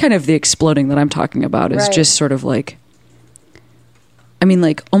 that's kind of the exploding that I'm talking about is just sort of like, I mean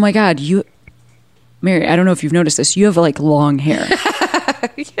like, oh my God, Mary, I don't know if you've noticed this. You have like long hair,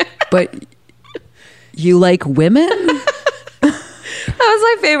 but you like women? That was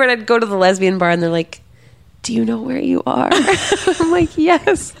my favorite. I'd go to the lesbian bar and they're like, do you know where you are? I'm like,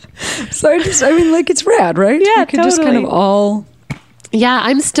 yes. So I mean, like, it's rad, right? Yeah, we could just kind of all. Yeah,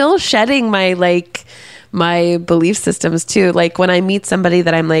 I'm still shedding my belief systems too. Like when I meet somebody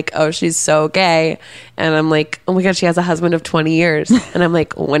that I'm like, oh, she's so gay. And I'm like, oh my God, she has a husband of 20 years. And I'm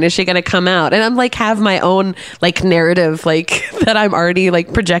like, when is she going to come out? And I'm like, have my own like narrative, like that I'm already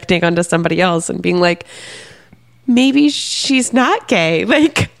like projecting onto somebody else and being like, maybe she's not gay.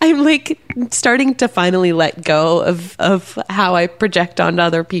 Like I'm like starting to finally let go of how I project onto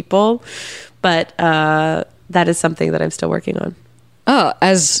other people. But that is something that I'm still working on. Oh,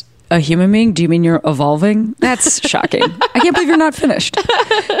 as a human being, do you mean you're evolving? That's shocking. I can't believe you're not finished.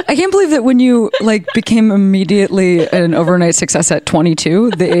 I can't believe that when you like became immediately an overnight success at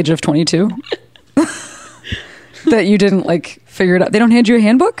 22, the age of 22, that you didn't like figure it out. They don't hand you a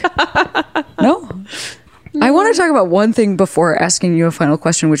handbook? No? I want to talk about one thing before asking you a final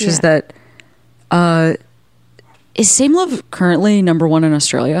question, which is that is Same Love currently number one in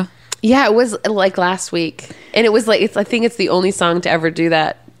Australia? Yeah, it was like last week. And it was like, I think it's the only song to ever do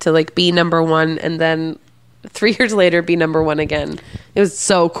that, to like be number one and then 3 years later be number one again. It was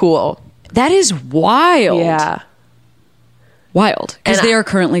so cool. That is wild. Yeah. Wild. Because they are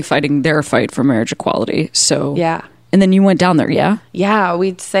currently fighting their fight for marriage equality. So yeah. And then you went down there, yeah? Yeah,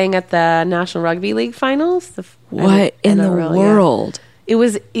 we sang at the National Rugby League finals. What in the world? Yeah. It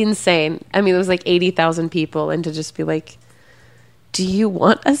was insane. I mean, it was like 80,000 people, and to just be like, do you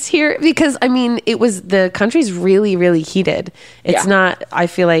want us here? Because I mean, the country's really, really heated. It's not, I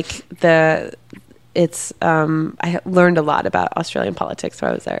feel like I learned a lot about Australian politics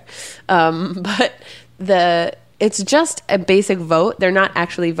while I was there. But it's just a basic vote. They're not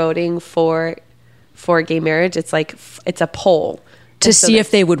actually voting for gay marriage. It's like, it's a poll. To see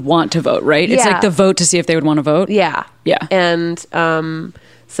if they would want to vote, right? Yeah. It's like the vote to see if they would want to vote. Yeah. Yeah. And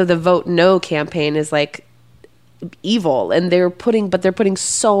so the Vote No campaign is like evil, and they're putting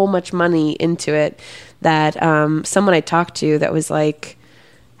so much money into it that someone I talked to that was like,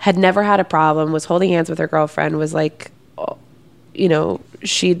 had never had a problem, was holding hands with her girlfriend, was like, you know,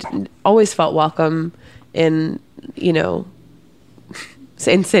 she'd always felt welcome in, you know,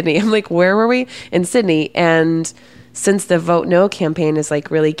 in Sydney. I'm like, where were we? In Sydney. And since the Vote No campaign has like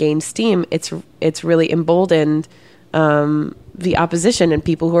really gained steam, it's really emboldened the opposition and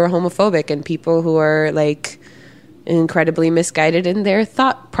people who are homophobic and people who are like incredibly misguided in their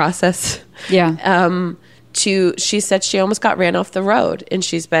thought process. Yeah. She said she almost got ran off the road, and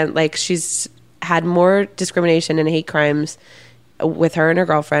she's had more discrimination and hate crimes with her and her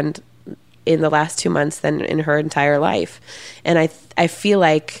girlfriend in the last 2 months than in her entire life. And I feel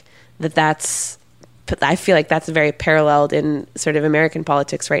like that's very paralleled in sort of American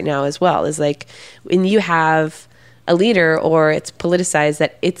politics right now as well. Is like when you have a leader or it's politicized,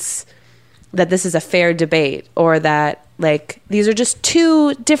 that it's that this is a fair debate, or that like these are just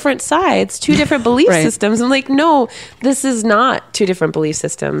two different sides, two different belief Right. systems. I'm like, no, this is not two different belief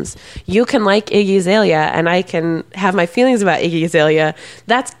systems. You can like Iggy Azalea and I can have my feelings about Iggy Azalea.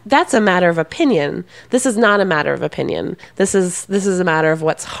 That's a matter of opinion. This is not a matter of opinion. This is a matter of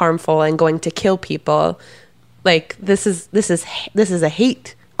what's harmful and going to kill people. Like this is a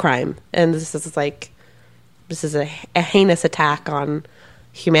hate crime, and this is a heinous attack on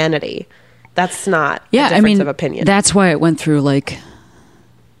humanity. That's not a difference of opinion. That's why it went through like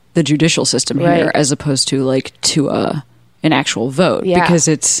the judicial system here, Right. as opposed to like to an actual vote, Yeah.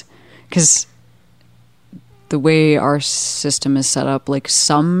 because the way our system is set up, like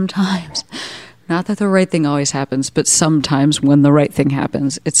sometimes, not that the right thing always happens, but sometimes when the right thing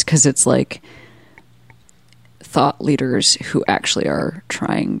happens, it's because it's like thought leaders who actually are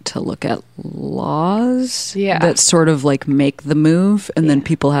trying to look at laws Yeah. that sort of like make the move, and then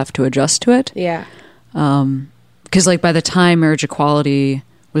people have to adjust to it. Yeah. Because like by the time marriage equality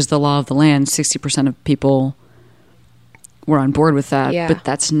was the law of the land, 60% of people were on board with that. Yeah. But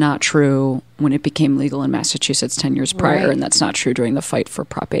that's not true when it became legal in Massachusetts 10 years prior. Right. And that's not true during the fight for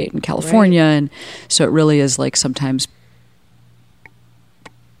Prop 8 in California. And so it really is like sometimes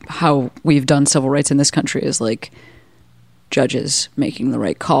how we've done civil rights in this country is like judges making the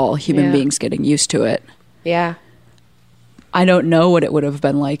right call, human Yeah. beings getting used to it. Yeah. I don't know what it would have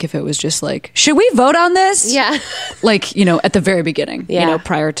been like if it was just like, should we vote on this? Yeah. Like, you know, at the very beginning, you Yeah. know,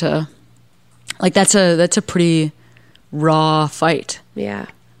 prior to, like, that's a pretty raw fight. Yeah.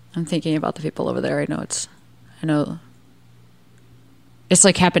 I'm thinking about the people over there. I know it's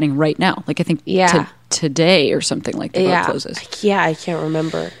like happening right now. Like I think Yeah. today or something, like the vote closes. Yeah, I can't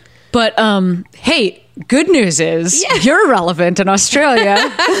remember. But hey, good news is you're relevant in Australia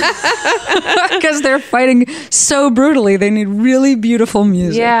because they're fighting so brutally. They need really beautiful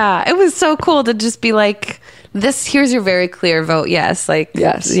music. Yeah, it was so cool to just be like, this, here's your very clear vote. Yes. Like,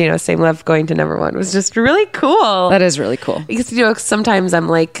 Yes. you know, Same Love going to number one was just really cool. That is really cool. Because, you know, sometimes I'm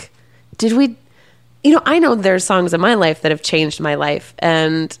like, did we, you know, I know there's songs in my life that have changed my life.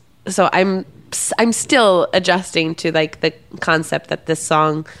 And so I'm still adjusting to like the concept that this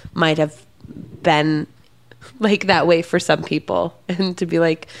song might have been like that way for some people, and to be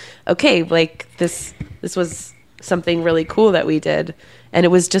like, okay, like this was something really cool that we did, and it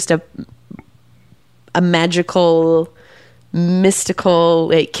was just a magical, mystical,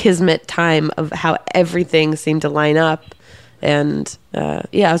 like kismet time of how everything seemed to line up. And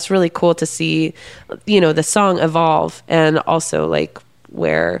yeah, it's really cool to see, you know, the song evolve, and also like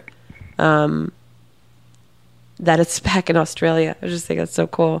where that it's back in Australia. I just think that's so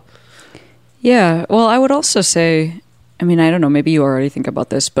cool. Yeah. Well, I would also say, I mean, I don't know, maybe you already think about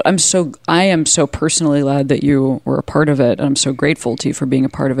this, but I am so personally glad that you were a part of it. And I'm so grateful to you for being a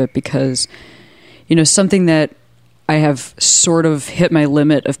part of it, because, you know, something that I have sort of hit my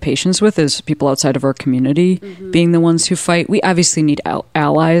limit of patience with is people outside of our community being the ones who fight. We obviously need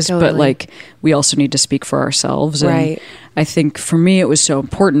allies, but Totally. like we also need to speak for ourselves. And Right. I think for me, it was so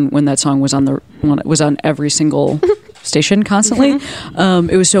important when that song was when it was on every single station constantly.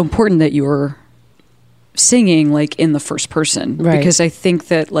 It was so important that you were singing like in the first person, Right. because I think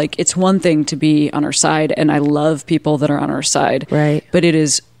that like it's one thing to be on our side, and I love people that are on our side, Right. but it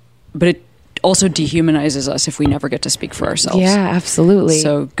also dehumanizes us if we never get to speak for ourselves. Yeah, absolutely.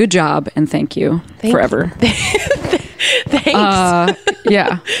 So good job, and thank you forever. Thanks.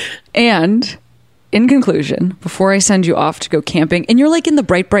 Yeah. And in conclusion, before I send you off to go camping, and you're like in the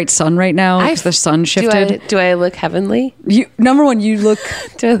bright sun right now because the sun shifted. Do I look heavenly? You, number one, you look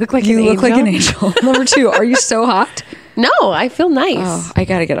Do I look like you an look angel? like an angel. Number two, are you so hot? No, I feel nice. Oh, I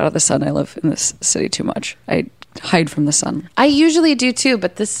gotta get out of the sun. I live in this city too much. I hide from the sun. I usually do too,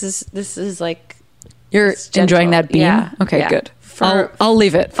 but this is like You're it's gentle. enjoying that beam? Yeah, Okay, yeah. good. For- I'll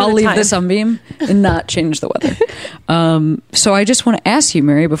leave it. for I'll the leave time. the sunbeam and not change the weather. So I just want to ask you,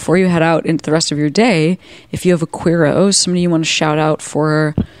 Mary, before you head out into the rest of your day, if you have a queero, somebody you want to shout out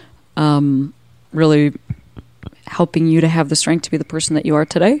for really helping you to have the strength to be the person that you are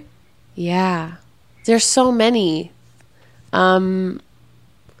today. Yeah. There's so many. I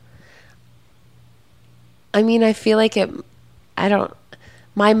mean, I feel like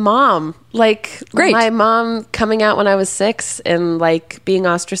my mom, like Great. my mom coming out when I was 6 and like being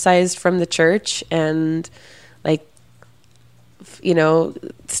ostracized from the church, and like, you know,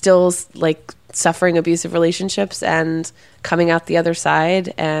 still like suffering abusive relationships and coming out the other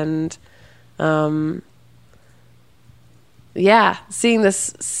side. And, yeah,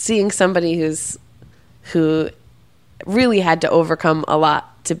 seeing somebody who really had to overcome a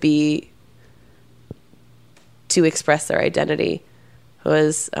lot to express their identity.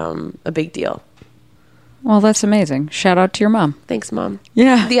 was a big deal. Well, that's amazing. Shout out to your mom. Thanks, Mom.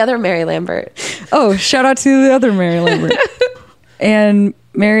 Yeah. The other Mary Lambert. Oh, shout out to the other Mary Lambert. And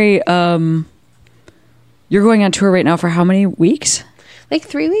Mary, you're going on tour right now for how many weeks? Like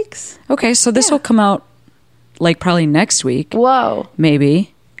 3 weeks. Okay, so this will come out like probably next week. Whoa.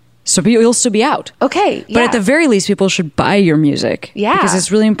 Maybe. So you'll still be out. Okay. But at the very least, people should buy your music. Yeah. Because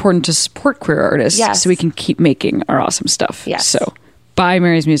it's really important to support queer artists Yes. so we can keep making our awesome stuff. Yes. So buy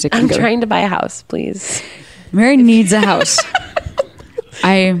Mary's music. I'm trying to buy a house, please. Mary needs a house.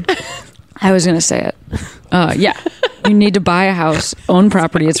 I was going to say it. Yeah. You need to buy a house, own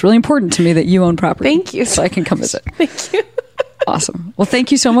property. It's really important to me that you own property. Thank you. So I can come visit. Thank you. Awesome. Well,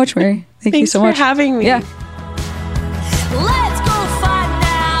 thank you so much, Mary. Thank you Thanks so much for having me. Yeah. Let's go find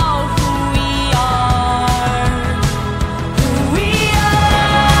out who we are.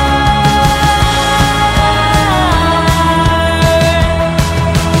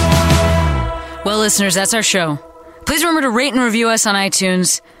 Well, listeners, that's our show. Please remember to rate and review us on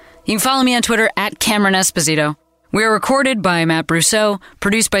iTunes. You can follow me on Twitter at Cameron Esposito. We are recorded by Matt Brousseau,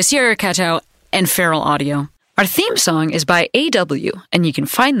 produced by Sierra Catow and Feral Audio. Our theme song is by AW, and you can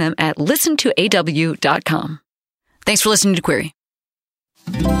find them at listentoaw.com. Thanks for listening to Query.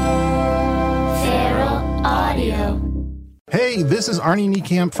 Feral Audio. Hey, this is Arnie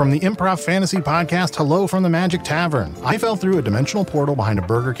Niekamp from the improv fantasy podcast Hello from the Magic Tavern. I fell through a dimensional portal behind a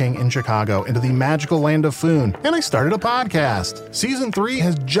Burger King in Chicago into the magical land of Foon, and I started a podcast. Season 3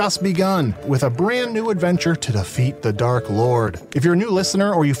 has just begun with a brand new adventure to defeat the Dark Lord. If you're a new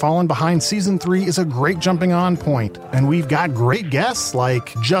listener or you've fallen behind, Season 3 is a great jumping on point, and we've got great guests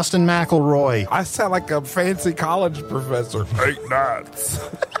like Justin McElroy, I sound like a fancy college professor. 8 nights.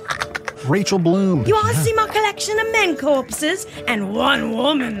 Rachel Bloom, You want to see my collection of men corpses and one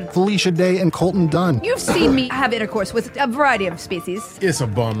woman? Felicia Day, and Colton Dunn, You've seen me have intercourse with a variety of species. It's a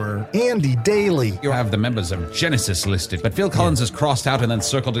bummer. Andy Daly, You have the members of Genesis listed, but Phil Collins is crossed out and then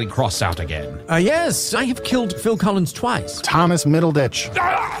circled and crossed out again. Yes, I have killed Phil Collins twice. Thomas Middleditch,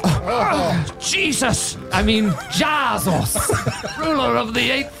 Jesus! I mean, Jesus! Ruler of the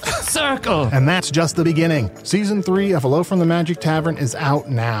Eighth Circle! and that's just the beginning. Season 3 of Hello from the Magic Tavern is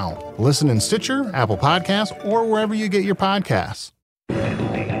out now. Listen in Stitcher, Apple Podcasts, or wherever you get your podcasts.